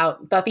fire is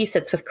out, Buffy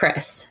sits with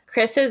Chris.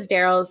 Chris says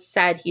Daryl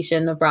said he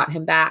shouldn't have brought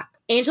him back.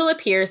 Angel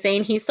appears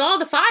saying he saw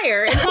the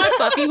fire and thought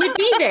Buffy would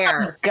be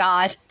there.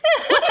 God.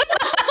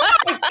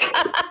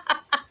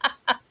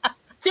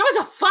 there was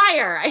a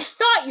fire. I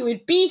thought you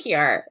would be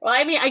here. Well,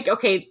 I mean,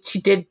 okay, she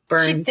did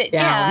burn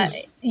down.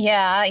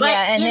 Yeah. But,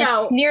 And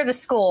it's near the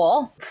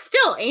school.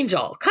 Still,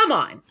 Angel, come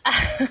on.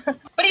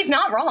 But he's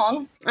not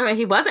wrong.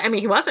 He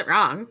wasn't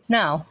wrong.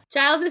 No.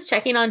 Giles is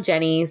checking on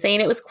Jenny, saying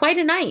it was quite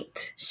a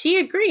night. She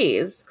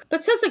agrees,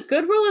 but says a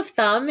good rule of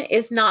thumb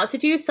is not to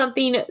do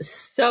something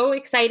so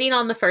exciting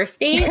on the first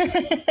date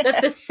that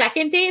the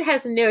second date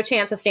has no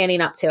chance of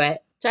standing up to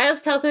it.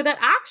 Giles tells her that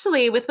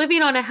actually, with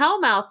living on a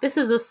Hellmouth, this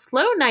is a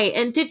slow night.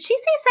 And did she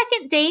say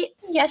second date?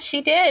 Yes, she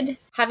did.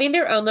 Having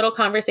their own little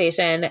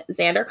conversation,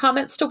 Xander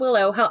comments to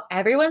Willow how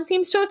everyone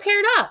seems to have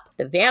paired up.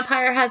 The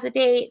vampire has a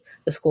date,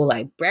 the school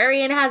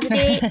librarian has a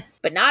date,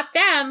 but not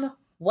them.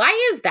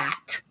 Why is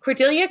that?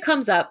 Cordelia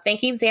comes up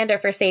thanking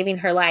Xander for saving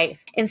her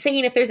life and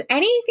saying if there's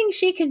anything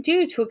she can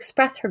do to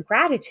express her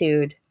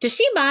gratitude. Does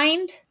she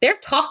mind? They're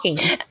talking.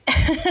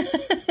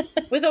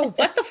 With a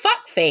what the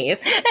fuck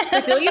face,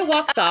 Cordelia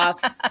walks off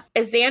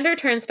as Xander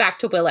turns back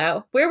to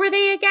Willow. Where were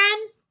they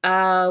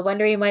again?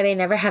 Wondering why they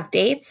never have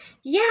dates?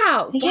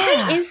 Yeah,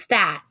 why is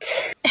that?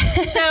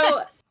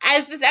 So,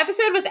 as this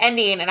episode was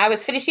ending and I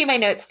was finishing my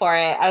notes for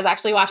it, I was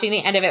actually watching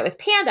the end of it with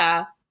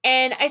Panda.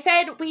 And I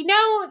said, we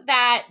know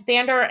that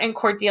Xander and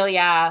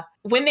Cordelia,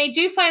 when they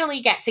do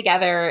finally get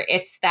together,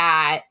 it's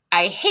that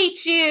I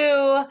hate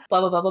you, blah,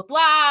 blah, blah, blah,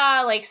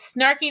 blah, like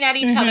snarking at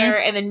each other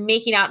and then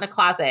making out in a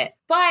closet.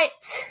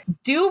 But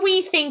do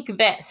we think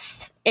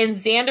this in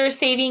Xander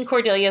saving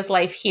Cordelia's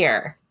life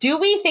here? Do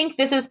we think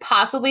this is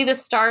possibly the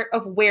start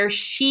of where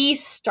she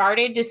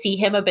started to see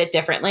him a bit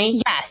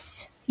differently?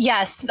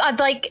 Yes.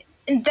 Like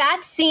that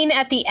scene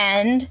at the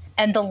end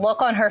and the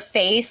look on her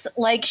face,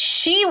 like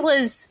she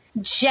was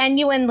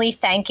genuinely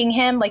thanking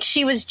him. Like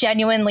she was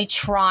genuinely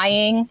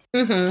trying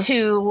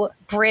to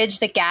bridge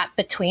the gap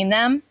between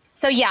them.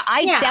 So yeah,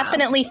 I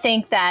definitely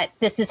think that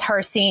this is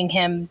her seeing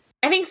him.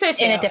 I think so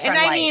too. In a different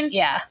light. I mean,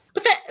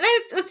 but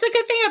that's a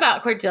good thing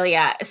about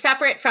Cordelia,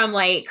 separate from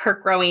like her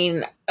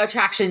growing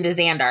attraction to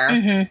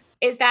Xander,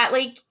 is that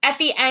like at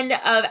the end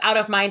of Out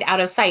of Mind,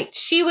 Out of Sight,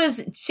 she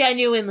was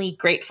genuinely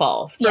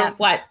grateful for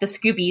what the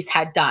Scoobies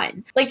had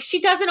done. Like she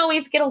doesn't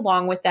always get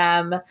along with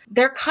them.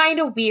 They're kind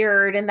of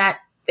weird, and that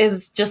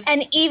is just...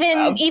 And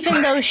even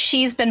though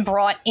she's been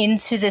brought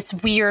into this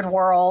weird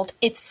world,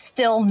 it's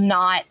still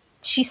not...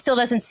 She still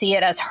doesn't see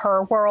it as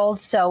her world,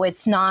 so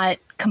it's not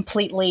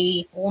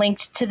completely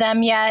linked to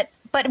them yet.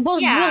 But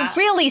we'll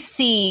really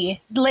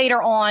see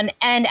later on,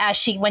 and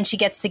when she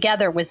gets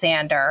together with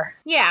Xander,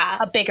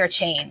 a bigger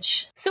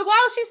change. So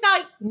while she's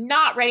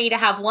not ready to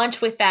have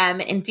lunch with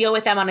them and deal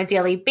with them on a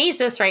daily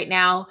basis right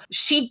now,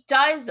 she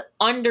does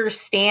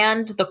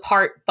understand the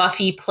part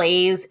Buffy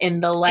plays in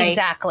the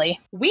exactly.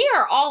 We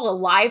are all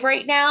alive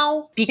right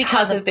now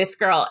because of this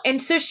girl,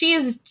 and so she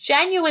is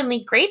genuinely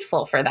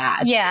grateful for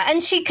that. Yeah,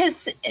 and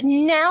because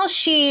now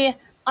she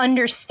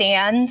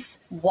understands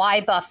why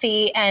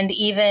Buffy and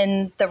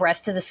even the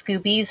rest of the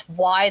Scoobies,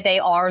 why they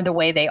are the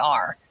way they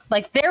are.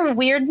 Like their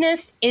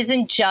weirdness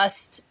isn't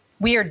just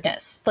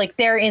weirdness. Like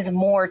there is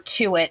more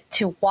to it,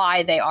 to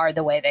why they are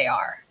the way they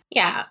are.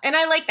 Yeah, and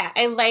I like that.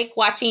 I like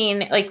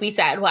watching, like we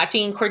said,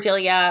 watching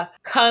Cordelia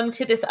come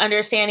to this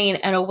understanding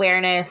and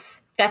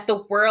awareness that the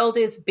world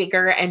is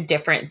bigger and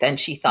different than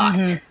she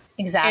thought.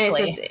 Exactly. And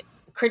it's just...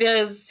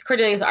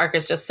 Cordelia's arc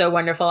is just so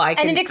wonderful.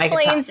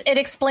 It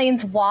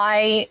explains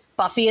why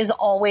Buffy was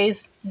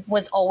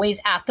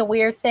always at the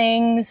weird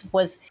things.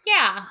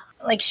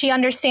 Like she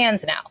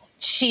understands now.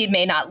 She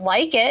may not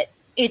like it.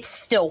 It's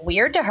still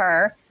weird to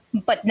her,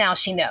 but now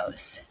she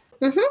knows.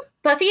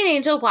 Buffy and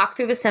Angel walk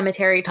through the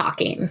cemetery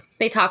talking.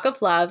 They talk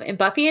of love, and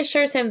Buffy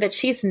assures him that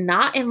she's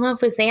not in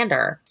love with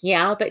Xander.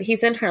 Yeah, but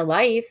he's in her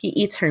life. He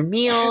eats her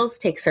meals,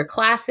 takes her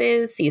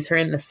classes, sees her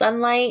in the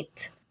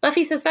sunlight.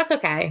 Buffy says that's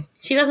okay.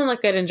 She doesn't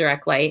look good in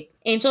direct light.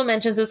 Angel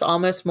mentions it's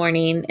almost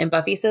morning, and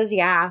Buffy says,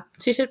 yeah,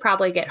 she should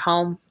probably get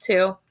home,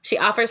 too. She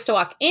offers to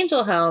walk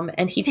Angel home,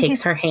 and he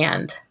takes her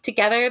hand.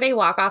 Together, they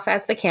walk off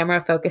as the camera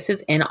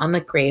focuses in on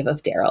the grave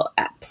of Daryl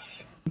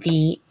Epps.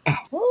 The end.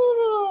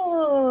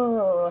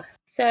 Ooh.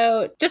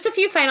 So just a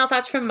few final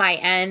thoughts from my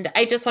end.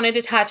 I just wanted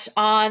to touch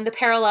on the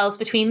parallels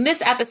between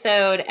this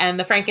episode and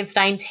the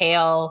Frankenstein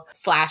tale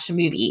 /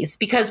 movies,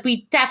 because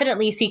we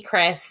definitely see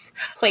Chris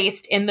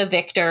placed in the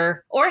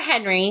Victor or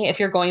Henry, if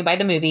you're going by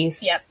the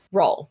movies,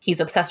 role. He's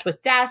obsessed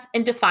with death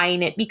and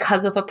defying it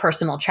because of a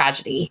personal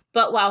tragedy.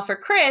 But while for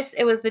Chris,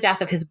 it was the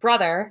death of his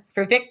brother,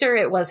 for Victor,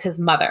 it was his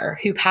mother,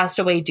 who passed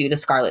away due to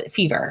scarlet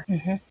fever.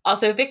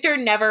 Also, Victor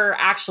never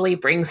actually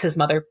brings his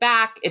mother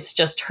back. It's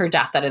just her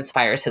death that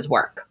inspires his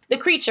work. The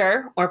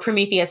creature, or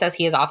Prometheus as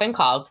he is often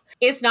called,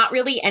 is not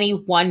really any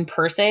one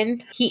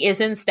person. He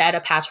is instead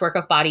a patchwork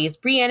of bodies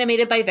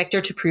reanimated by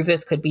Victor to prove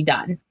this could be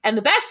done. And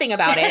the best thing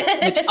about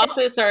it, which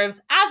also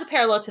serves as a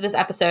parallel to this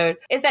episode,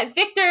 is that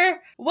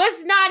Victor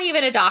was not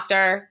even a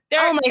doctor.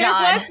 There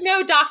was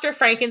no Dr.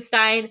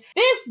 Frankenstein.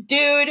 This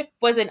dude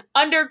was an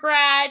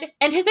undergrad,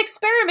 and his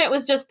experiment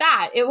was just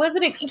that. It was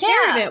an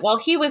experiment while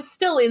he was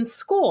still in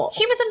school.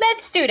 He was a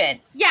med student.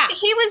 Yeah.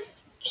 He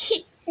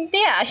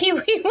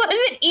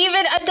wasn't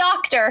even a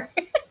doctor.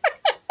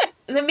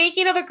 The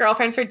making of a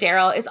girlfriend for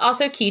Daryl is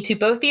also key to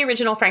both the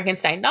original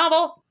Frankenstein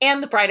novel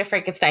and the Bride of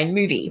Frankenstein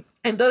movie.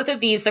 In both of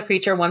these, the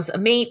creature wants a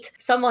mate,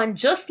 someone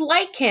just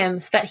like him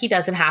so that he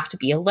doesn't have to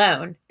be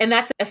alone. And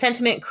that's a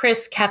sentiment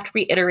Chris kept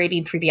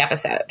reiterating through the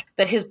episode,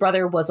 that his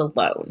brother was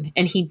alone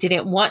and he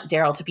didn't want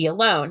Daryl to be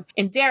alone.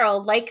 And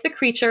Daryl, like the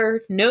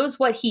creature, knows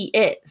what he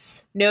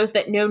is, knows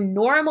that no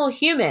normal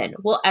human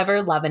will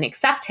ever love and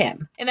accept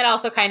him. And that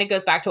also kind of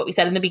goes back to what we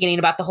said in the beginning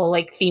about the whole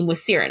like theme with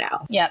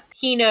Cyrano. Yep.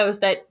 He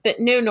knows that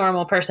no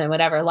normal person would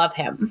ever love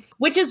him,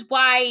 which is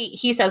why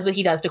he says what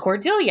he does to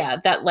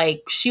Cordelia, that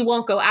like she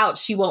won't go out,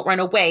 she won't run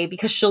away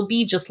because she'll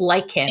be just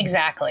like him.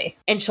 Exactly.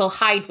 And she'll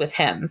hide with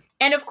him.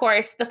 And of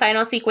course, the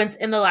final sequence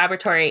in the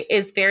laboratory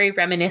is very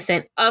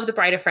reminiscent of The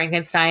Bride of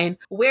Frankenstein,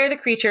 where the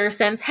creature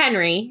sends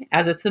Henry,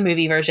 as it's the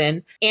movie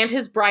version, and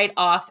his bride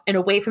off and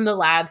away from the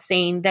lab,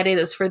 saying that it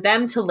is for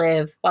them to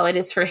live while it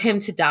is for him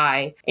to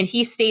die. And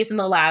he stays in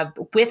the lab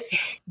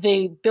with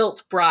the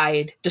built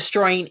bride,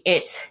 destroying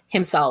it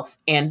himself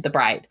and the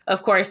bride.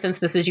 Of course, since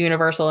this is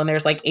Universal and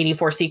there's like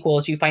 84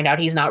 sequels, you find out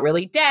he's not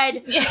really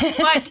dead.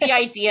 But the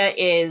idea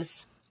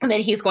is that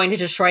he's going to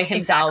destroy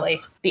himself,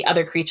 the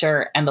other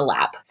creature, and the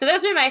lab. So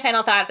those were my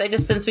final thoughts.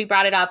 Since we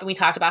brought it up and we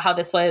talked about how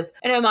this was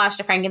an homage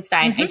to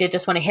Frankenstein, I did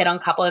just want to hit on a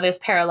couple of those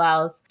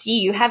parallels. Do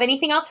you have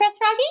anything else for us,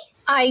 Froggy?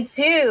 I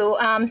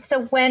do.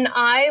 So when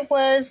I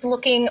was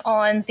looking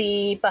on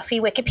the Buffy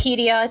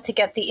Wikipedia to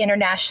get the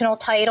international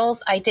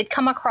titles, I did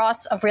come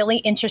across a really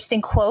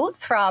interesting quote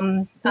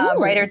from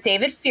writer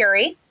David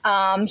Fury.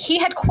 He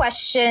had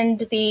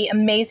questioned the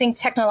amazing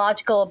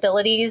technological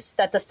abilities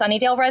that the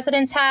Sunnydale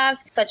residents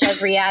have, such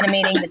as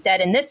reanimating the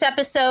dead in this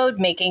episode,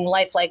 making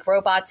lifelike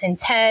robots in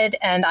Ted,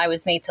 and I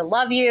Was Made to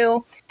Love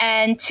You.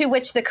 And to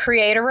which the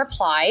creator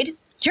replied,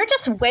 "You're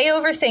just way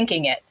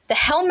overthinking it. The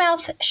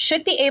Hellmouth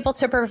should be able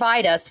to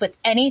provide us with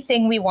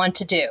anything we want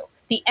to do.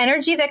 The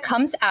energy that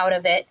comes out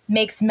of it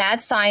makes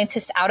mad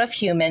scientists out of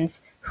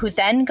humans who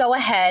then go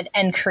ahead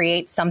and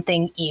create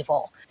something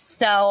evil."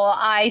 So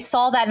I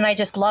saw that and I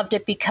just loved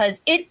it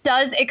because it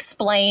does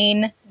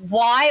explain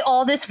why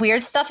all this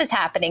weird stuff is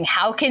happening.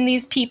 How can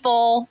these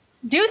people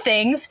do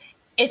things?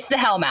 It's the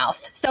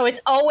Hellmouth. So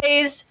it's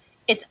always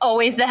the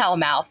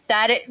Hellmouth.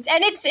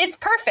 It's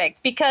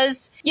perfect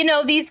because, you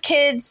know, these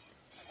kids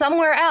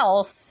somewhere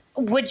else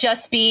would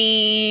just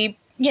be,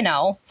 you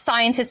know,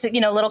 scientists,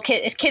 you know, little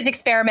kids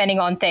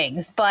experimenting on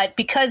things. But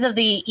because of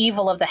the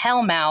evil of the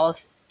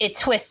Hellmouth, it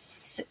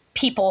twists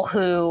people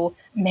who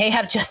may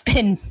have just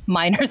been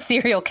minor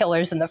serial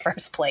killers in the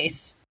first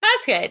place.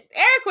 That's good.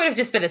 Eric would have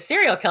just been a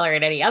serial killer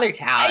in any other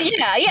town.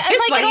 Yeah.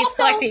 This one, he's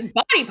collecting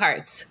body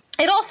parts.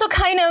 It also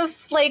kind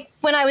of, like,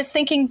 when I was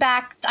thinking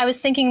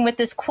with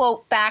this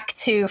quote back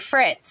to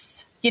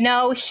Fritz. You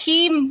know,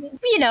 he,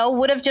 you know,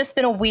 would have just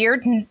been a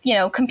weird, you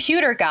know,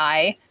 computer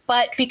guy.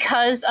 But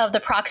because of the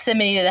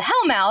proximity to the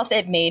Hellmouth,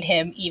 it made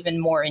him even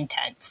more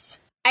intense.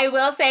 I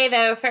will say,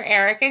 though, for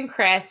Eric and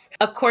Chris,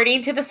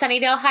 according to the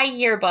Sunnydale High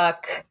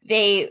yearbook,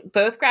 they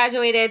both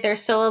graduated, they're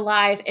still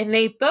alive, and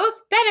they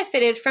both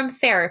benefited from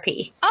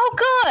therapy.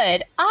 Oh,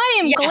 good. I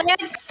am glad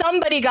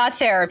somebody got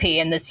therapy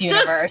in this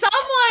universe. So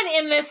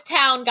someone in this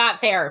town got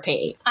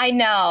therapy. I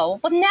know.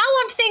 Well, now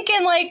I'm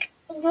thinking, like,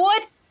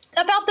 what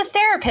about the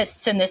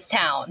therapists in this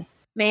town?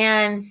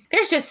 Man,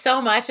 there's just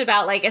so much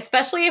about, like,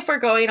 especially if we're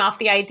going off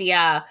the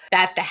idea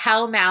that the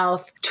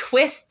Hellmouth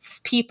twists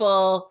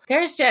people.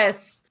 There's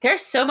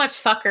so much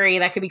fuckery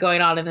that could be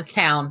going on in this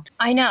town.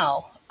 I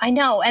know.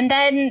 And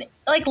then,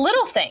 like,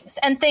 little things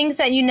and things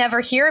that you never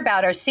hear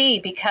about or see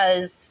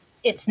because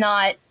it's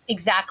not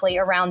exactly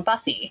around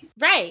Buffy.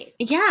 Right.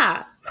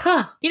 Yeah.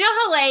 Huh. You know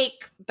how,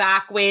 like,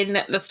 back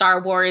when the Star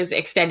Wars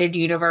extended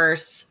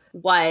universe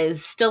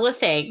was still a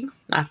thing,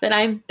 not that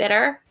I'm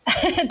bitter.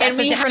 That's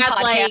a different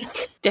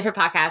podcast. Different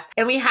podcast.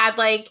 And we had,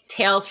 like,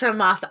 Tales from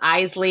Mos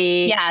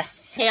Eisley.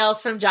 Yes.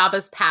 Tales from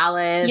Jabba's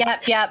Palace.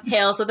 Yep.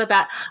 Tales of the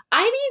Bat.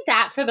 I need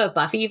that for the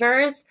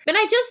Buffyverse. And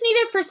I just need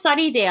it for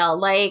Sunnydale.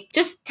 Like,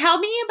 just tell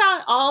me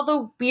about all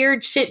the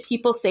weird shit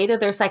people say to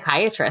their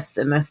psychiatrists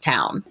in this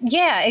town.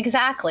 Yeah,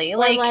 exactly.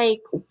 Like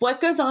what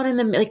goes on in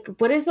the, like,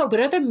 what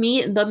are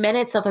the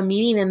minutes of a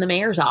meeting in the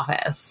mayor's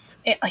office?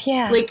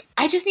 Yeah. Like,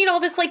 I just need all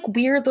this, like,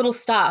 weird little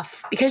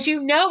stuff because you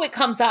know it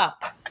comes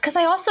up. Because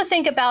I also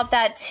think about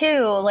that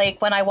too, like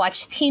when I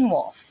watch Teen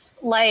Wolf.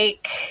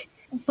 Like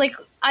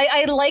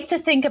I like to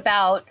think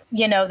about,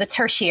 you know, the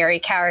tertiary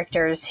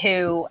characters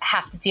who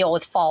have to deal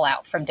with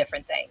fallout from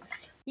different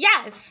things.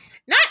 Yes.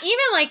 Not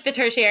even like the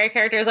tertiary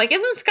characters. Like,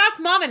 isn't Scott's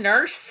mom a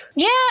nurse?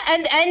 Yeah,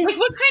 and like,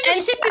 what kind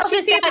of shit does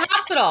she see at the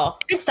hospital?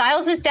 And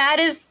Stiles' dad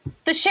is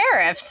the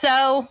sheriff,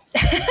 so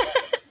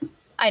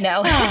I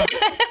know.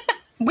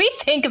 We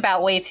think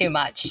about way too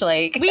much.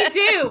 Like, we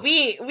do.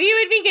 We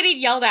would be getting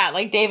yelled at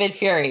like David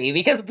Fury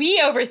because we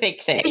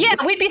overthink things. Yeah,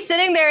 we'd be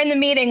sitting there in the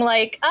meeting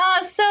like,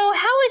 so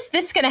how is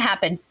this going to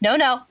happen?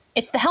 No,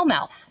 it's the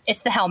Hellmouth.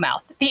 It's the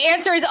Hellmouth. The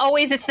answer is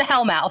always it's the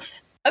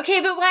Hellmouth. Okay,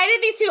 but why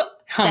did these two...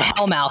 The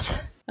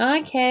Hellmouth.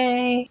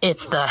 Okay.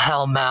 It's the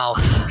Hellmouth.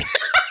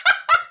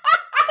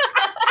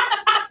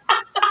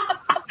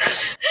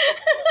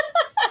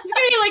 It's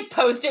going to be like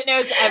Post-it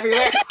notes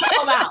everywhere.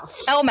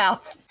 Hellmouth.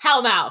 Hellmouth.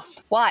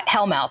 Hellmouth. What?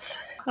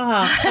 Hellmouth. Oh,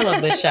 I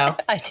love this show.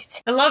 I do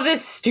too. I love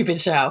this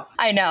stupid show.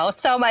 I know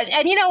so much.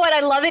 And you know what? I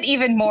love it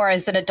even more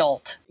as an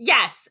adult.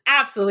 Yes,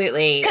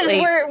 absolutely. Because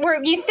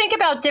you think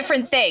about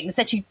different things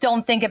that you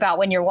don't think about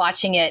when you're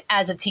watching it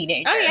as a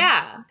teenager. Oh,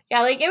 yeah.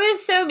 Yeah, like it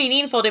was so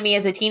meaningful to me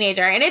as a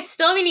teenager, and it's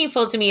still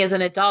meaningful to me as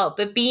an adult,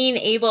 but being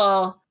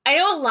able... I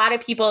know a lot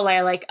of people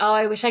are like, oh,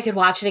 I wish I could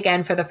watch it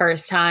again for the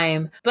first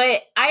time.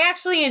 But I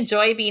actually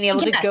enjoy being able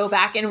to go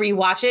back and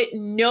rewatch it,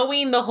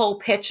 knowing the whole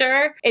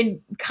picture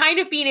and kind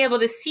of being able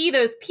to see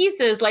those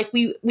pieces like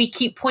we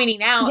keep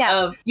pointing out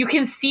of you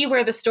can see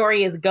where the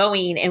story is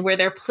going and where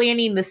they're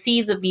planting the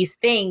seeds of these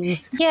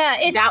things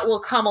that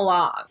will come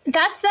along.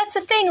 That's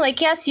the thing.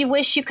 Like, yes, you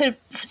wish you could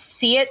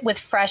see it with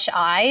fresh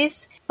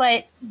eyes.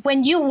 But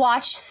when you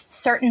watch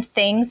certain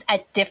things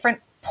at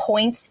different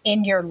points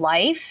in your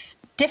life,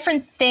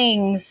 different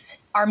things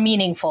are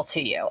meaningful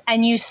to you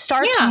and you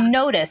start to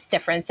notice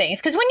different things.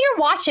 Because when you're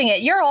watching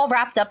it, you're all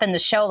wrapped up in the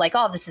show like,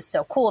 oh, this is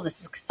so cool. This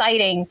is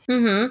exciting.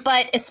 Mm-hmm.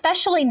 But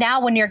especially now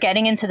when you're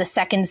getting into the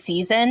second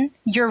season,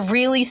 you're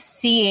really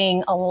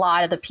seeing a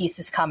lot of the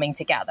pieces coming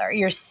together.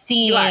 You're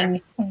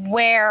seeing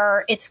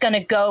where it's going to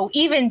go,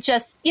 even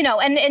just,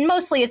 and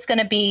mostly it's going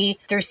to be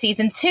through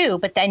season 2,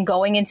 but then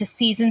going into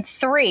season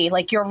 3,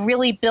 like you're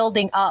really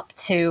building up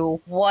to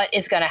what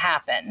is going to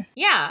happen.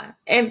 Yeah.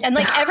 And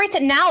like every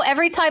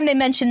time they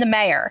mention the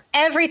mayor,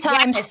 every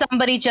time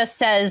somebody just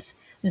says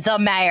the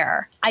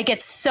mayor, I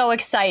get so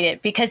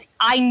excited because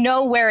I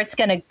know where it's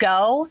going to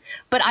go,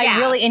 but I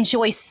really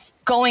enjoy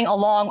going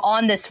along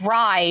on this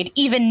ride,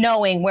 even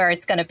knowing where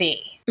it's going to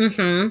be.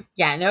 Mm-hmm.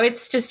 Yeah, no,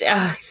 it's just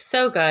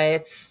so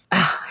good. It's,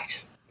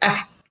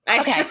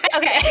 Okay. Okay.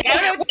 I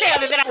don't know what to say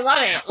other than I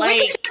love it.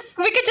 Like,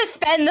 we could just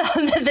spend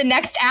the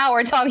next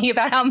hour talking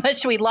about how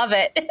much we love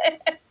it.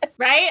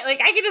 Right?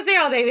 Like, I could just stay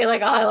all day and be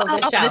like, oh, I love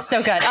this show. This is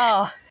so good.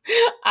 Oh.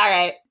 All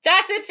right.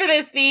 That's it for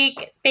this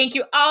week. Thank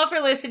you all for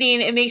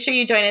listening, and make sure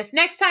you join us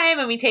next time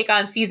when we take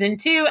on season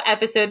 2,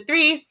 episode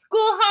 3,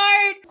 School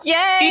Hard.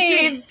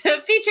 Yay!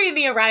 Featuring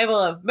the arrival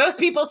of most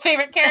people's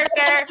favorite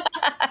character.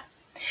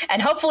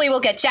 And hopefully we'll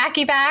get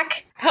Jackie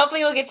back.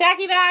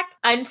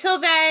 Until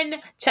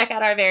then, check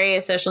out our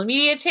various social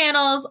media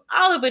channels,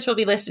 all of which will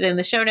be listed in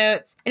the show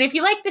notes. And if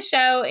you like the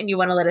show and you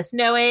want to let us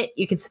know it,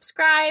 you can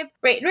subscribe,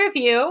 rate, and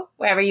review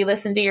wherever you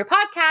listen to your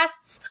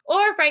podcasts,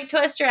 or write to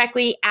us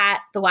directly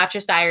at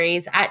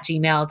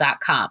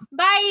thewatchersdiaries@gmail.com.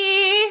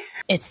 Bye!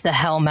 It's the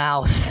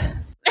Hellmouth.